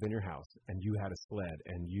taller than your house, and you had a sled,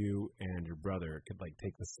 and you and your brother could like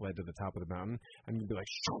take the sled to the top of the mountain, and you'd be like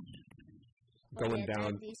going down.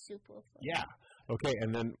 That'd be super fun. Yeah. Okay,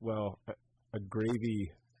 and then a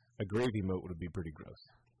gravy moat would be pretty gross.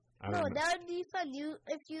 No, that would be fun.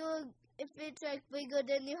 If it's like bigger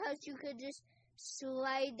than your house, you could just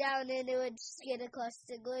slide down and it would skid across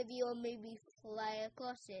the gravy, or maybe fly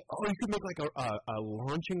across it. Oh, you could make like a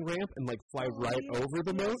launching ramp and like fly right over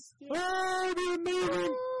the moat? Yes. Oh, that'd be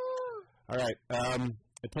amazing! All right,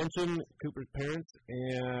 attention, Cooper's parents,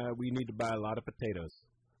 we need to buy a lot of potatoes.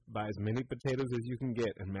 Buy as many potatoes as you can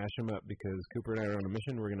get and mash them up, because Cooper and I are on a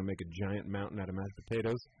mission. We're going to make a giant mountain out of mashed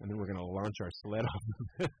potatoes, and then we're going to launch our sled off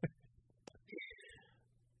of it.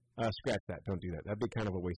 Scratch that. Don't do that. That'd be kind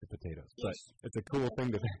of a waste of potatoes. Yes. But it's a cool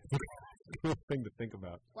thing to think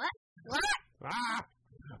about. What?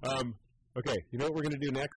 Ah! Okay, you know what we're going to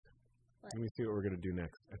do next? What? Let me see what we're going to do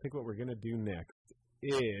next. I think what we're going to do next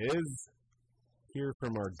is hear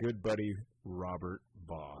from our good buddy, Robert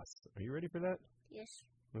Boss. Are you ready for that? Yes.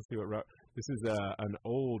 Let's see what this is an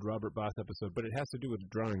old Robert Boss episode, but it has to do with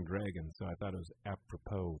drawing dragons, so I thought it was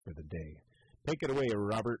apropos for the day. Take it away,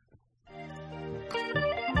 Robert.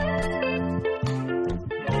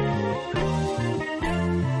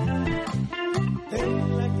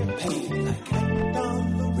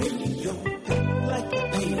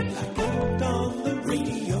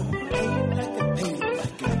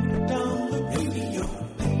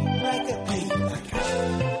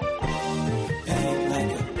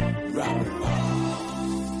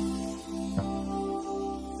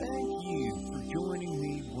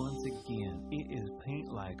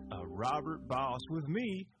 Robert Boss with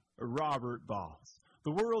me, Robert Boss,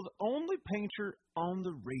 the world's only painter on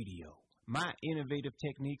the radio. My innovative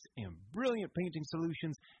techniques and brilliant painting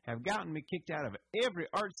solutions have gotten me kicked out of every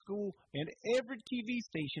art school and every TV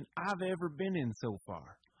station I've ever been in so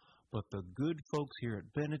far. But the good folks here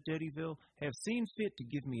at Benedettiville have seen fit to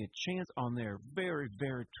give me a chance on their very,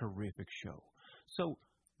 very terrific show. So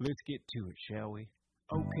let's get to it, shall we?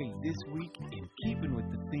 Okay, this week, in keeping with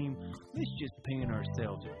the theme, let's just paint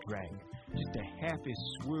ourselves a dragon. Just a happy,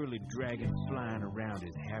 swirly dragon flying around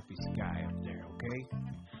his happy sky up there, okay?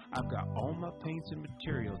 I've got all my paints and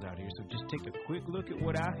materials out here, so just take a quick look at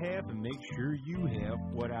what I have and make sure you have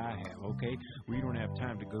what I have, okay? We don't have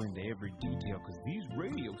time to go into every detail, because these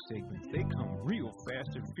radio segments, they come real fast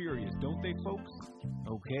and furious, don't they, folks?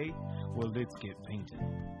 Okay? Well, let's get painting.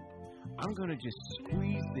 I'm going to just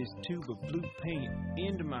squeeze this tube of blue paint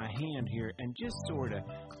into my hand here and just sort of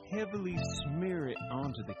heavily smear it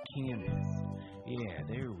onto the canvas. Yeah,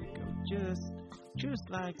 there we go. Just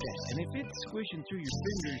like that. And if it's squishing through your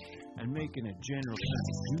fingers and making a general kind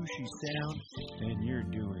of gooshy sound, then you're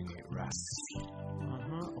doing it right.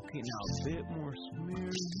 Okay, now a bit more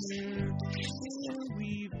smear here. There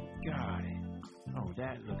we've got it. Oh,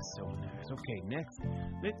 that looks so nice. Okay, next,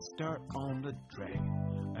 let's start on the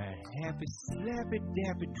dragon. A happy, slappy,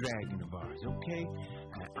 dappy dragon of ours, okay?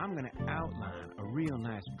 I'm going to outline a real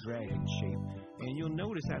nice dragon shape, and you'll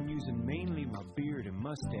notice I'm using mainly my beard and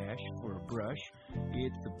mustache for a brush.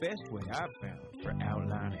 It's the best way I've found for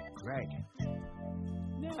outlining dragons.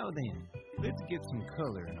 Now then, let's get some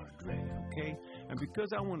color in our dragon, okay? And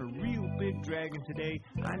because I want a real big dragon today,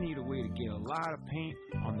 I need a way to get a lot of paint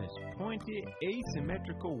on this pointy,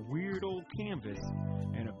 asymmetrical, weird old canvas.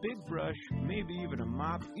 And a big brush, maybe even a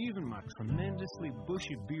mop, even my tremendously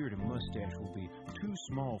bushy beard and mustache will be too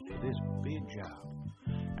small for this big job.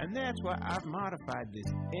 And that's why I've modified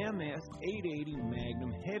this MS-880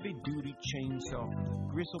 Magnum heavy-duty chainsaw from the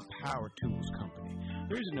Gristle Power Tools Company.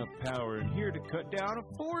 There's enough power in here to cut down a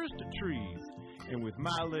forest of trees. And with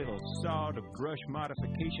my little saw-to-brush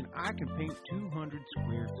modification, I can paint 200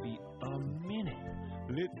 square feet a minute.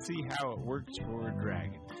 Let's see how it works for a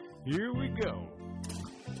dragon. Here we go.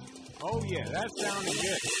 Oh, yeah, that sounded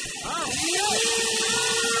good.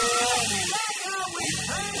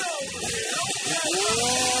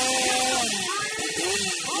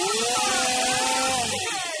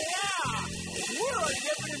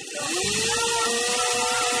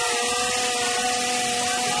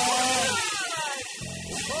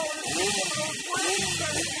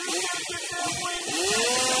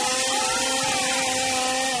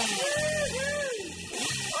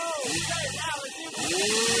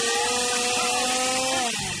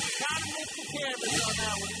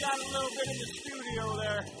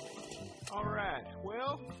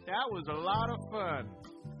 That was a lot of fun.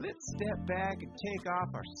 Let's step back and take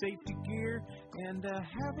off our safety gear and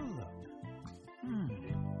have a look.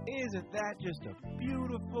 Isn't that just a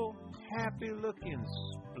beautiful, happy-looking,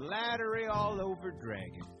 splattery all-over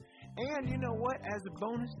dragon? And you know what? As a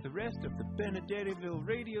bonus, the rest of the Benedettiville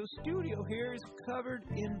radio studio here is covered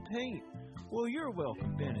in paint. Well, you're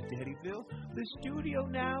welcome, Benedettiville. The studio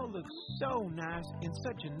now looks so nice in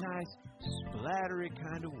such a nice, splattery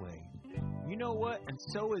kind of way. You know what? And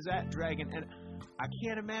so is that dragon, and I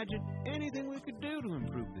can't imagine anything we could do to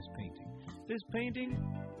improve this painting. This painting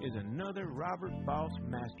is another Robert Boss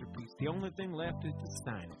masterpiece. The only thing left is to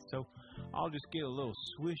sign it. So I'll just get a little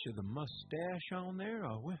swish of the mustache on there.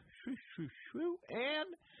 And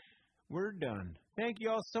we're done. Thank you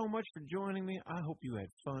all so much for joining me. I hope you had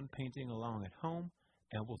fun painting along at home.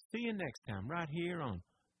 And we'll see you next time right here on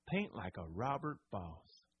Paint Like a Robert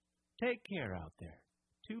Boss. Take care out there.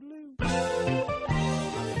 Toodaloo.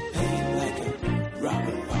 Paint like a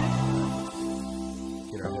Robert Boss.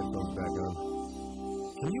 Get our headphones back on.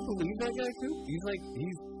 Can you believe that guy, Coop?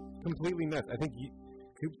 He's completely nuts. I think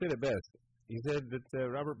Coop said it best. He said that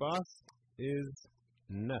Robert Boss is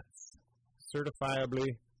nuts.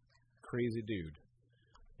 Certifiably crazy dude.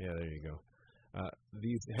 Yeah, there you go.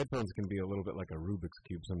 These headphones can be a little bit like a Rubik's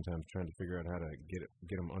Cube sometimes, trying to figure out how to get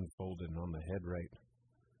them unfolded and on the head right.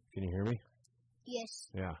 Can you hear me? Yes.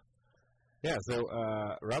 Yeah. Yeah, so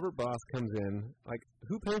Robert Boss comes in. Like,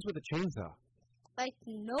 who paints with a chainsaw? Like,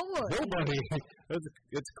 no one. Nobody.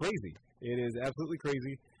 It's crazy. It is absolutely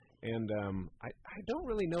crazy. And I don't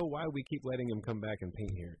really know why we keep letting him come back and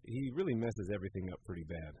paint here. He really messes everything up pretty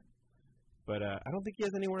bad. But I don't think he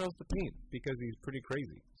has anywhere else to paint because he's pretty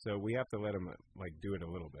crazy. So we have to let him, do it a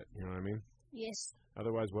little bit. You know what I mean? Yes.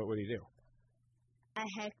 Otherwise, what would he do? I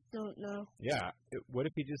heck don't know. Yeah. What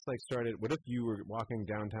if he just, started... What if you were walking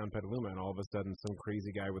downtown Petaluma and all of a sudden some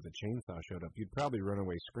crazy guy with a chainsaw showed up? You'd probably run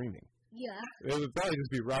away screaming. Yeah. It would probably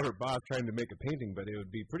just be Robert Boss trying to make a painting, but it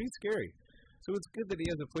would be pretty scary. So it's good that he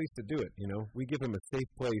has a place to do it, you know? We give him a safe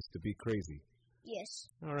place to be crazy. Yes.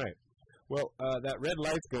 All right. Well, that red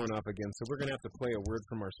light's going off again, so we're going to have to play a word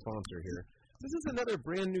from our sponsor here. This is another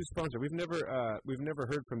brand new sponsor. We've never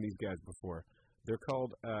heard from these guys before. They're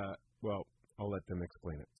called, I'll let them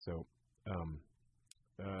explain it. So,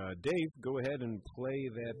 Dave, go ahead and play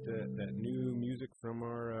that new music from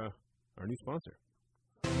our new sponsor.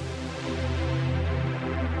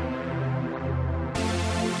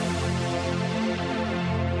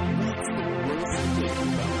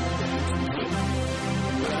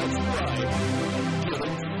 That's right.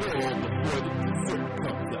 Getting full before the dessert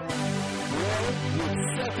comes up. Well, with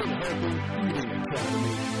Second Helping Eating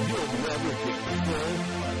Academy, you'll never get full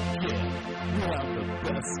again. We have the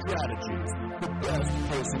best strategies, the best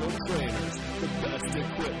personal trainers, the best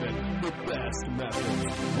equipment, the best methods.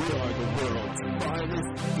 We are the world's finest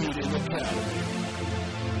eating academy.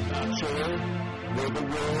 Not sure? We're the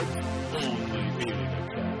world's only eating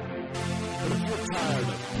academy. But if you're tired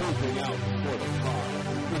of pooping out before the car,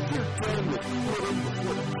 if you're done with quitting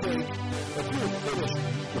before the cake, If you're finished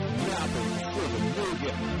with napping for the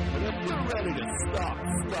nougat, and if you're ready to stop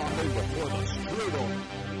stopping before the strudel,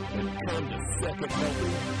 then come to Second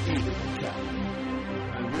Helping Eating Academy.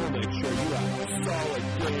 And we'll make sure you have a solid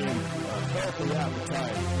game, a healthy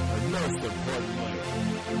appetite, and most importantly,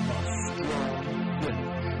 a strong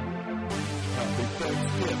finish. Happy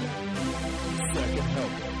Thanksgiving. Second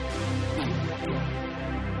Helping Eating Academy.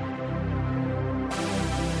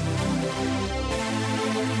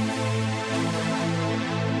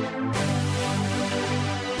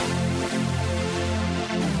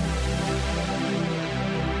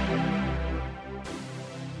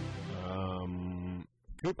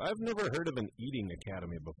 Coop, I've never heard of an eating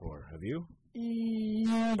academy before. Have you?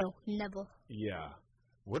 No, never. Yeah.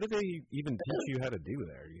 What do they even teach you how to do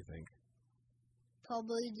there, do you think?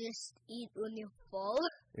 Probably just eat when you're full.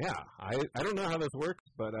 Yeah, I don't know how this works,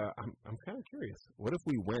 but I'm kind of curious. What if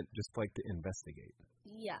we went just like to investigate?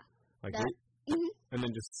 Yeah. Like, That- and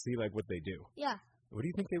then just see like what they do. Yeah. What do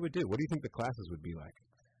you think they would do? What do you think the classes would be like?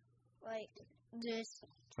 Like, just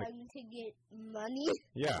trying to get money.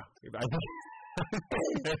 Yeah,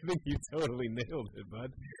 I think you totally nailed it,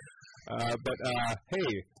 bud. But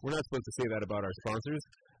hey, we're not supposed to say that about our sponsors.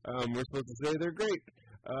 We're supposed to say they're great.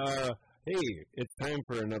 Hey, it's time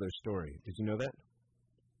for another story. Did you know that?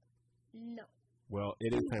 No. Well,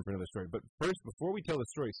 it is time for another story. But first, before we tell the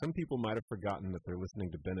story, some people might have forgotten that they're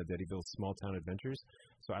listening to Benedettiville's Small Town Adventures.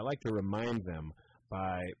 So I like to remind them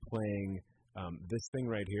by playing this thing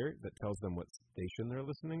right here that tells them what station they're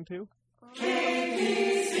listening to.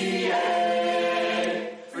 KPCA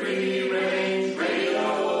Free Range Radio.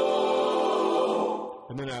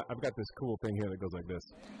 And then I've got this cool thing here that goes like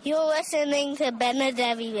this. You're listening to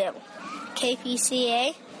Benedettiville,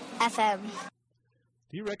 KPCA FM.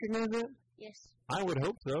 Do you recognize that? Yes. I would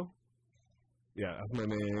hope so. Yeah, that's my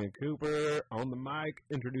man Cooper on the mic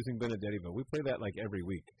introducing Benedettiville. We play that like every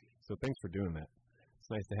week, so thanks for doing that. It's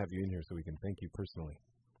nice to have you in here so we can thank you personally.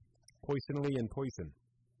 Poisonally and poison.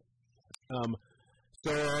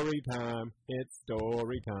 Story time. It's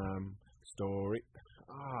story time. Story.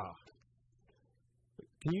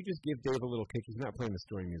 Can you just give Dave a little kick? He's not playing the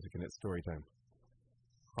story music, and it's story time.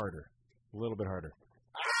 Harder. A little bit harder.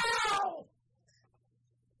 Ow!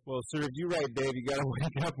 Well, serves you right, Dave. You gotta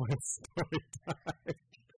wake up when it's story time.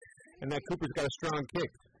 And that Cooper's got a strong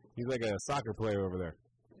kick. He's like a soccer player over there.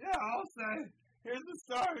 Yeah, I'll say. Here's the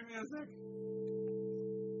story music.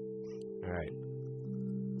 All right.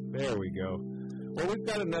 There we go. Well, we've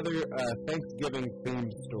got another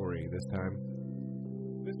Thanksgiving-themed story this time.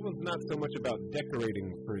 This one's not so much about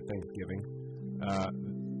decorating for Thanksgiving.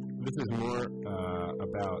 This is more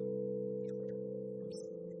about...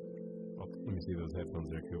 Oh, let me see those headphones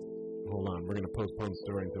there, Coop. Hold on. We're going to postpone the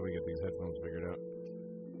story until we get these headphones figured out.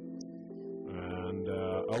 And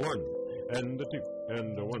a 1, and a 2,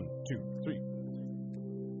 and a 1, 2, 3.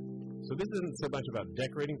 So this isn't so much about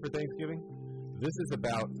decorating for Thanksgiving. This is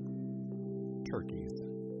about turkeys.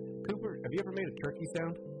 Cooper, have you ever made a turkey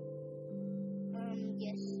sound?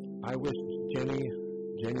 Yes. I wish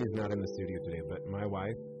Jenny's not in the studio today, but my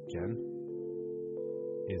wife, Jen,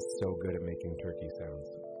 is so good at making turkey sounds.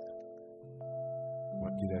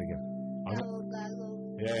 What? Do that again.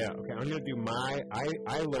 Yeah. Okay, I'm going to do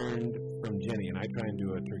I learned from Jenny, and I try and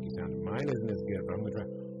do a turkey sound. Mine isn't as good, but I'm going to try.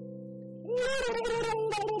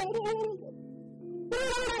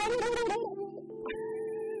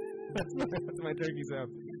 That's my turkey sound.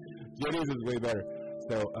 Jenny's is way better.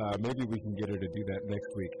 So maybe we can get her to do that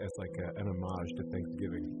next week as like an homage to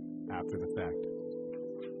Thanksgiving after the fact.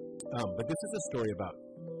 But this is a story about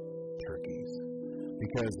turkeys.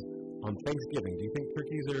 Because on Thanksgiving, do you think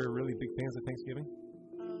turkeys are really big fans of Thanksgiving?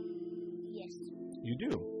 Yes. You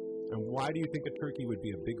do? And why do you think a turkey would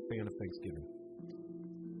be a big fan of Thanksgiving?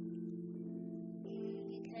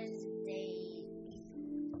 Because they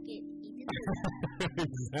get eaten.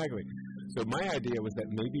 Exactly. So my idea was that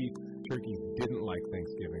maybe turkeys didn't like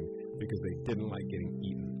Thanksgiving because they didn't like getting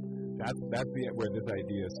eaten. That's where this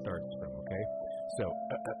idea starts from, okay? So,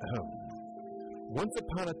 once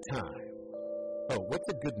upon a time... Oh, what's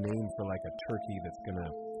a good name for like a turkey that's going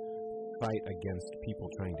to fight against people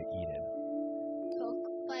trying to eat it? Turk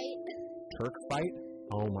fight. Turk fight?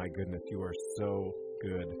 Oh my goodness, you are so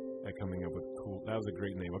good at coming up with cool... That was a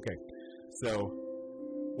great name. Okay, so...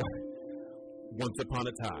 Once upon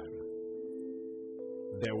a time,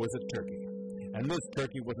 there was a turkey. And this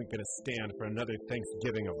turkey wasn't going to stand for another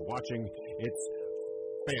Thanksgiving of watching its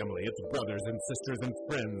family, its brothers and sisters and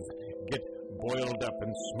friends get boiled up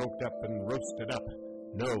and smoked up and roasted up.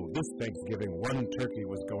 No, this Thanksgiving, one turkey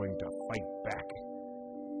was going to fight back.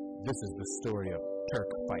 This is the story of Turk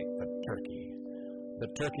Fight the Turkey. The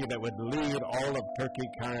turkey that would lead all of turkey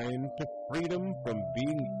kind to freedom from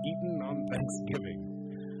being eaten on Thanksgiving.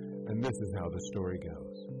 And this is how the story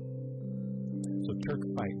goes. So Turk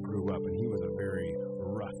Fight grew up, and he was a very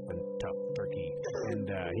rough and tough turkey. And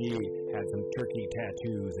he had some turkey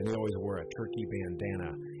tattoos, and he always wore a turkey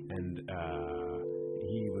bandana. And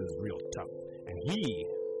he was real tough. And he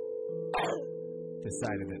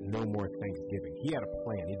decided that no more Thanksgiving. He had a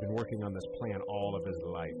plan. He'd been working on this plan all of his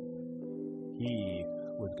life. He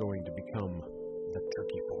was going to become the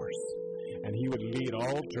turkey force. And he would lead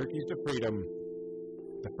all turkeys to freedom.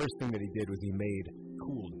 The first thing that he did was he made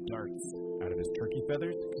cool darts out of his turkey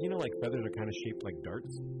feathers. Because you know, like, feathers are kind of shaped like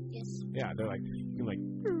darts? Yes. Yeah, they're like, you can like,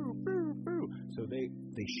 boo, boo, boo. So they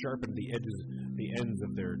sharpened the ends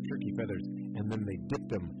of their turkey feathers, and then they dipped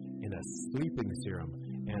them in a sleeping serum.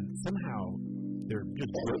 And somehow, they're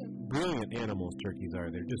just brilliant animals, turkeys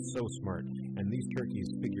are. They're just so smart. And these turkeys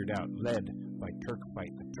figured out, led by Turk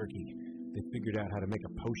Fight the turkey, they figured out how to make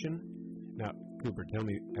a potion. Now, Cooper, tell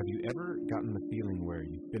me, have you ever gotten the feeling where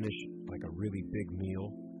you finish like a really big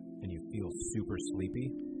meal and you feel super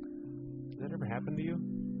sleepy? Does that ever happen to you?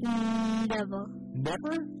 Never.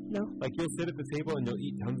 Never? No. Like you'll sit at the table and you'll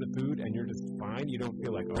eat tons of food and you're just fine? You don't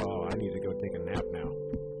feel like, oh, I need to go take a nap now?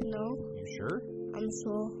 No. You sure? I'm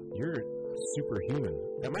sure. You're superhuman.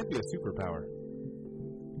 That might be a superpower.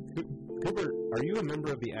 Cooper, are you a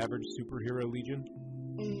member of the average superhero legion?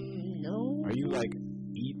 No. Are you like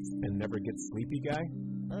eats and never gets sleepy guy?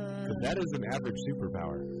 Because that is an average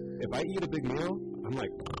superpower. If I eat a big meal, I'm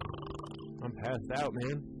like, I'm passed out,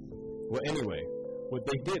 man. Well, anyway, what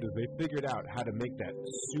they did is they figured out how to make that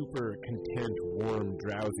super content, warm,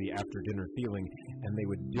 drowsy after dinner feeling, and they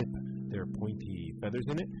would dip their pointy feathers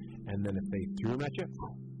in it, and then if they threw them at you,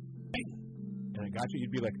 and it got you,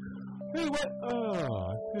 you'd be like, hey, what? Oh,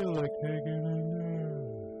 I feel like taking a nap.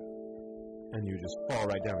 And you just fall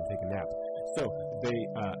right down and take a nap. So they,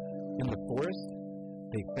 in the forest,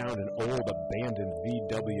 they found an old abandoned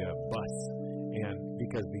VW bus. And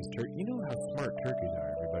because these turkeys, you know how smart turkeys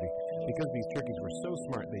are, everybody. Because these turkeys were so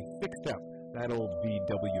smart, they fixed up that old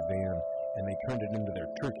VW van and they turned it into their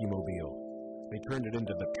turkey mobile. They turned it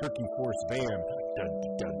into the Turkey Force van. Dun,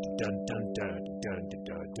 dun, dun, dun, dun, dun, dun,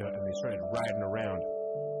 dun, dun, and they started riding around,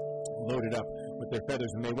 loaded up with their feathers,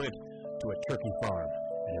 and they went to a turkey farm.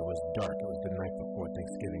 And it was dark. It was the night before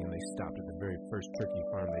Thanksgiving, and they stopped at the very first turkey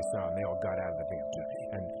farm they saw, and they all got out of the van.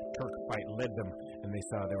 And Turk Fight led them, and they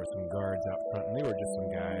saw there were some guards out front, and they were just some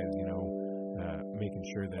guys, you know, making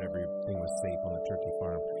sure that everything was safe on the turkey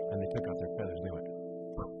farm. And they took out their feathers, and they went,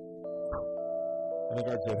 and the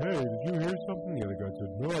guard said, hey, did you hear something? The other guard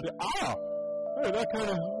said, no, I did. Ah! Hey, that kind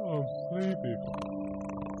of, oh, I'm sleepy.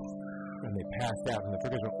 And they passed out, and the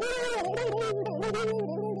turkeys went,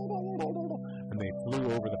 and they flew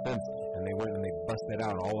over the fence, and they went and they busted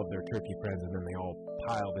out all of their turkey friends, and then they all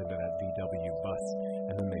piled into that VW bus,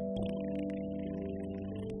 and then they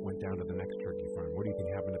went down to the next turkey farm. What do you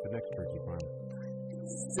think happened at the next turkey farm?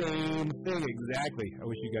 Same thing, exactly. I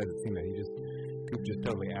wish you guys had seen that. Coop just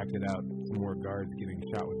totally acted out some more guards getting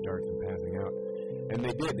shot with darts and passing out. And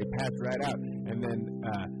they did. They passed right out. And then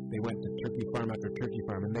they went to turkey farm after turkey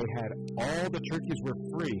farm, and they had all the turkeys were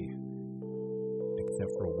free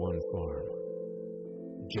except for one farm.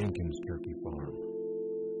 Jenkins Turkey Farm,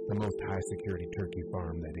 the most high-security turkey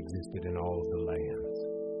farm that existed in all of the lands.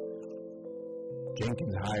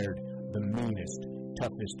 Jenkins hired the meanest,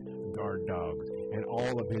 toughest guard dogs, and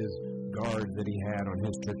all of his guards that he had on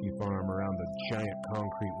his turkey farm around the giant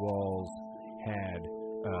concrete walls had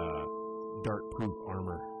dart-proof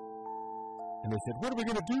armor. And they said, what are we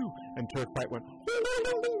going to do? And Turk Fight went,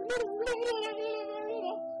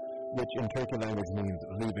 which in turkey language means,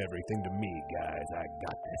 leave everything to me, guys, I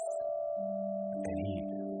got this. And he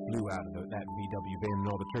flew out of that VW van, and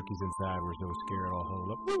all the turkeys inside were so scared, all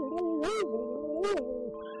huddled up.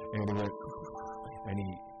 And he went, and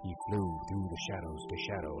he flew through the shadows to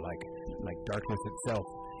shadow, like darkness itself.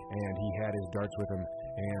 And he had his darts with him,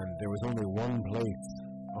 and there was only one place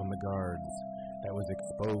on the guards that was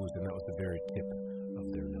exposed, and that was the very tip of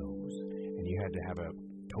their nose. And you had to have a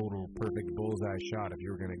total perfect bullseye shot if you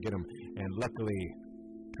were going to get him. And luckily,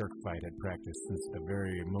 Turk Fight had practiced since the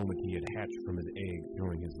very moment he had hatched from his egg,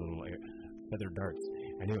 throwing his little feather darts.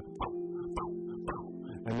 And he went,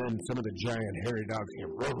 and then some of the giant hairy dogs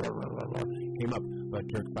came up, but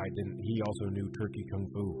Turk Fight didn't. He also knew turkey kung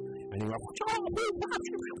fu, and he went,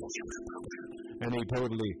 and he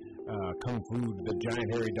totally kung fu'd the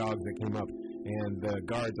giant hairy dogs that came up. And the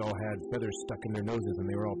guards all had feathers stuck in their noses, and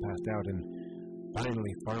they were all passed out. And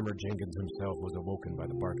finally, Farmer Jenkins himself was awoken by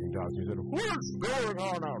the barking dogs. He said, what's going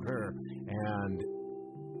on out here? And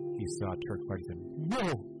he saw Turkfight, he said, "No,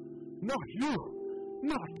 not you,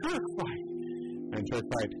 not Turkfight." And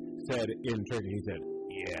Turkfight said in turkey, he said,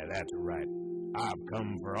 "Yeah, that's right. I've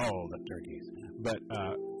come for all the turkeys." But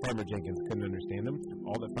Farmer Jenkins couldn't understand him.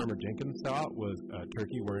 All that Farmer Jenkins saw was a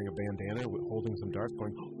turkey wearing a bandana holding some darts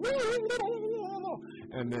going,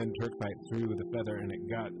 and then Turkfight threw the feather and it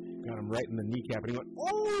got him right in the kneecap and he went,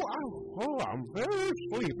 oh, I'm very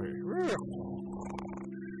sleepy.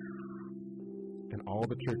 And all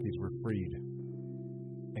the turkeys were freed.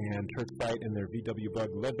 And Turkfight and their VW bug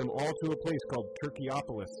led them all to a place called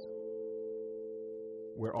Turkeyopolis,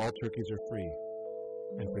 where all turkeys are free.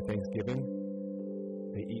 And for Thanksgiving,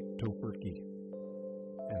 they eat tofurkey,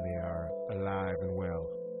 and they are alive and well.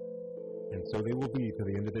 And so they will be to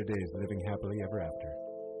the end of their days, living happily ever after.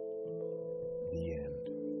 The end.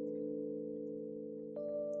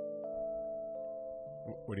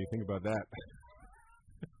 What do you think about that?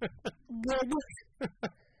 Good.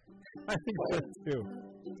 I think so too.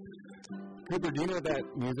 Cooper, do you know what that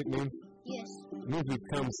music means? Yes. It means we've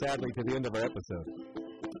come sadly to the end of our episode.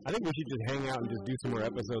 I think we should just hang out and just do some more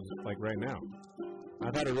episodes like right now.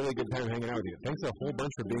 I've had a really good time hanging out with you. Thanks a whole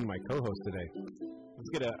bunch for being my co-host today. Let's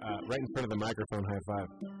get a right in front of the microphone high five.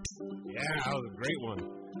 Yeah, that was a great one.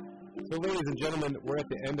 So, ladies and gentlemen, we're at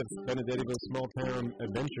the end of Benedettivo's Small Town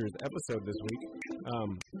Adventures episode this week.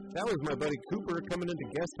 That was my buddy Cooper coming in to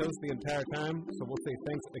guest host the entire time. So we'll say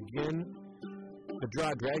thanks again. The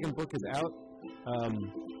Draw Dragon book is out,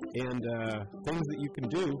 and things that you can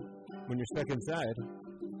do when you're stuck inside.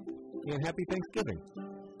 And happy Thanksgiving.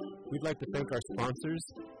 We'd like to thank our sponsors,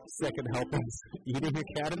 Second Helpings Eating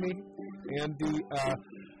Academy, and the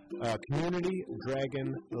Community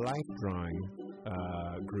Dragon Life Drawing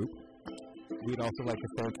group. We'd also like to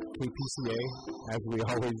thank KPCA, as we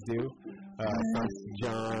always do. Thanks to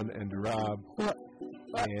John and Rob.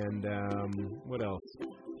 And what else?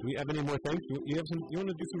 Do we have any more thanks? You want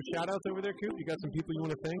to do some shout-outs over there, Coop? You got some people you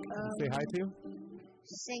want to thank? Say hi to?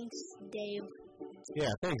 Thanks, Dave.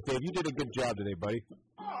 Yeah, thanks, Dave. You did a good job today, buddy.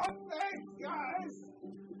 Oh, thanks, guys.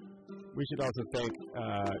 We should also thank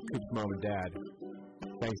Coop's mom and dad.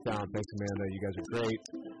 Thanks, Don. Thanks, Amanda. You guys are great.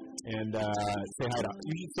 And say hi to.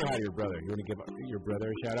 You should say hi to your brother. You want to give your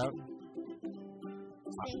brother a shout out?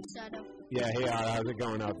 Thanks, Otto. Yeah. Hey, how's it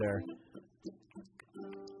going out there?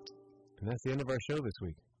 And that's the end of our show this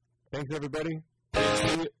week. Thanks, everybody.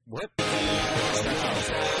 What? Here's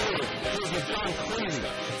John Clean.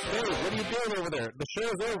 Hey, what are you doing over there? The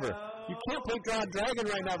show's over. You can't play Draw Dragon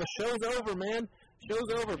right now. The show's over, man. Show's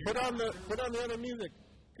over. Put on the other music.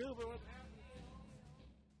 Cooper, what?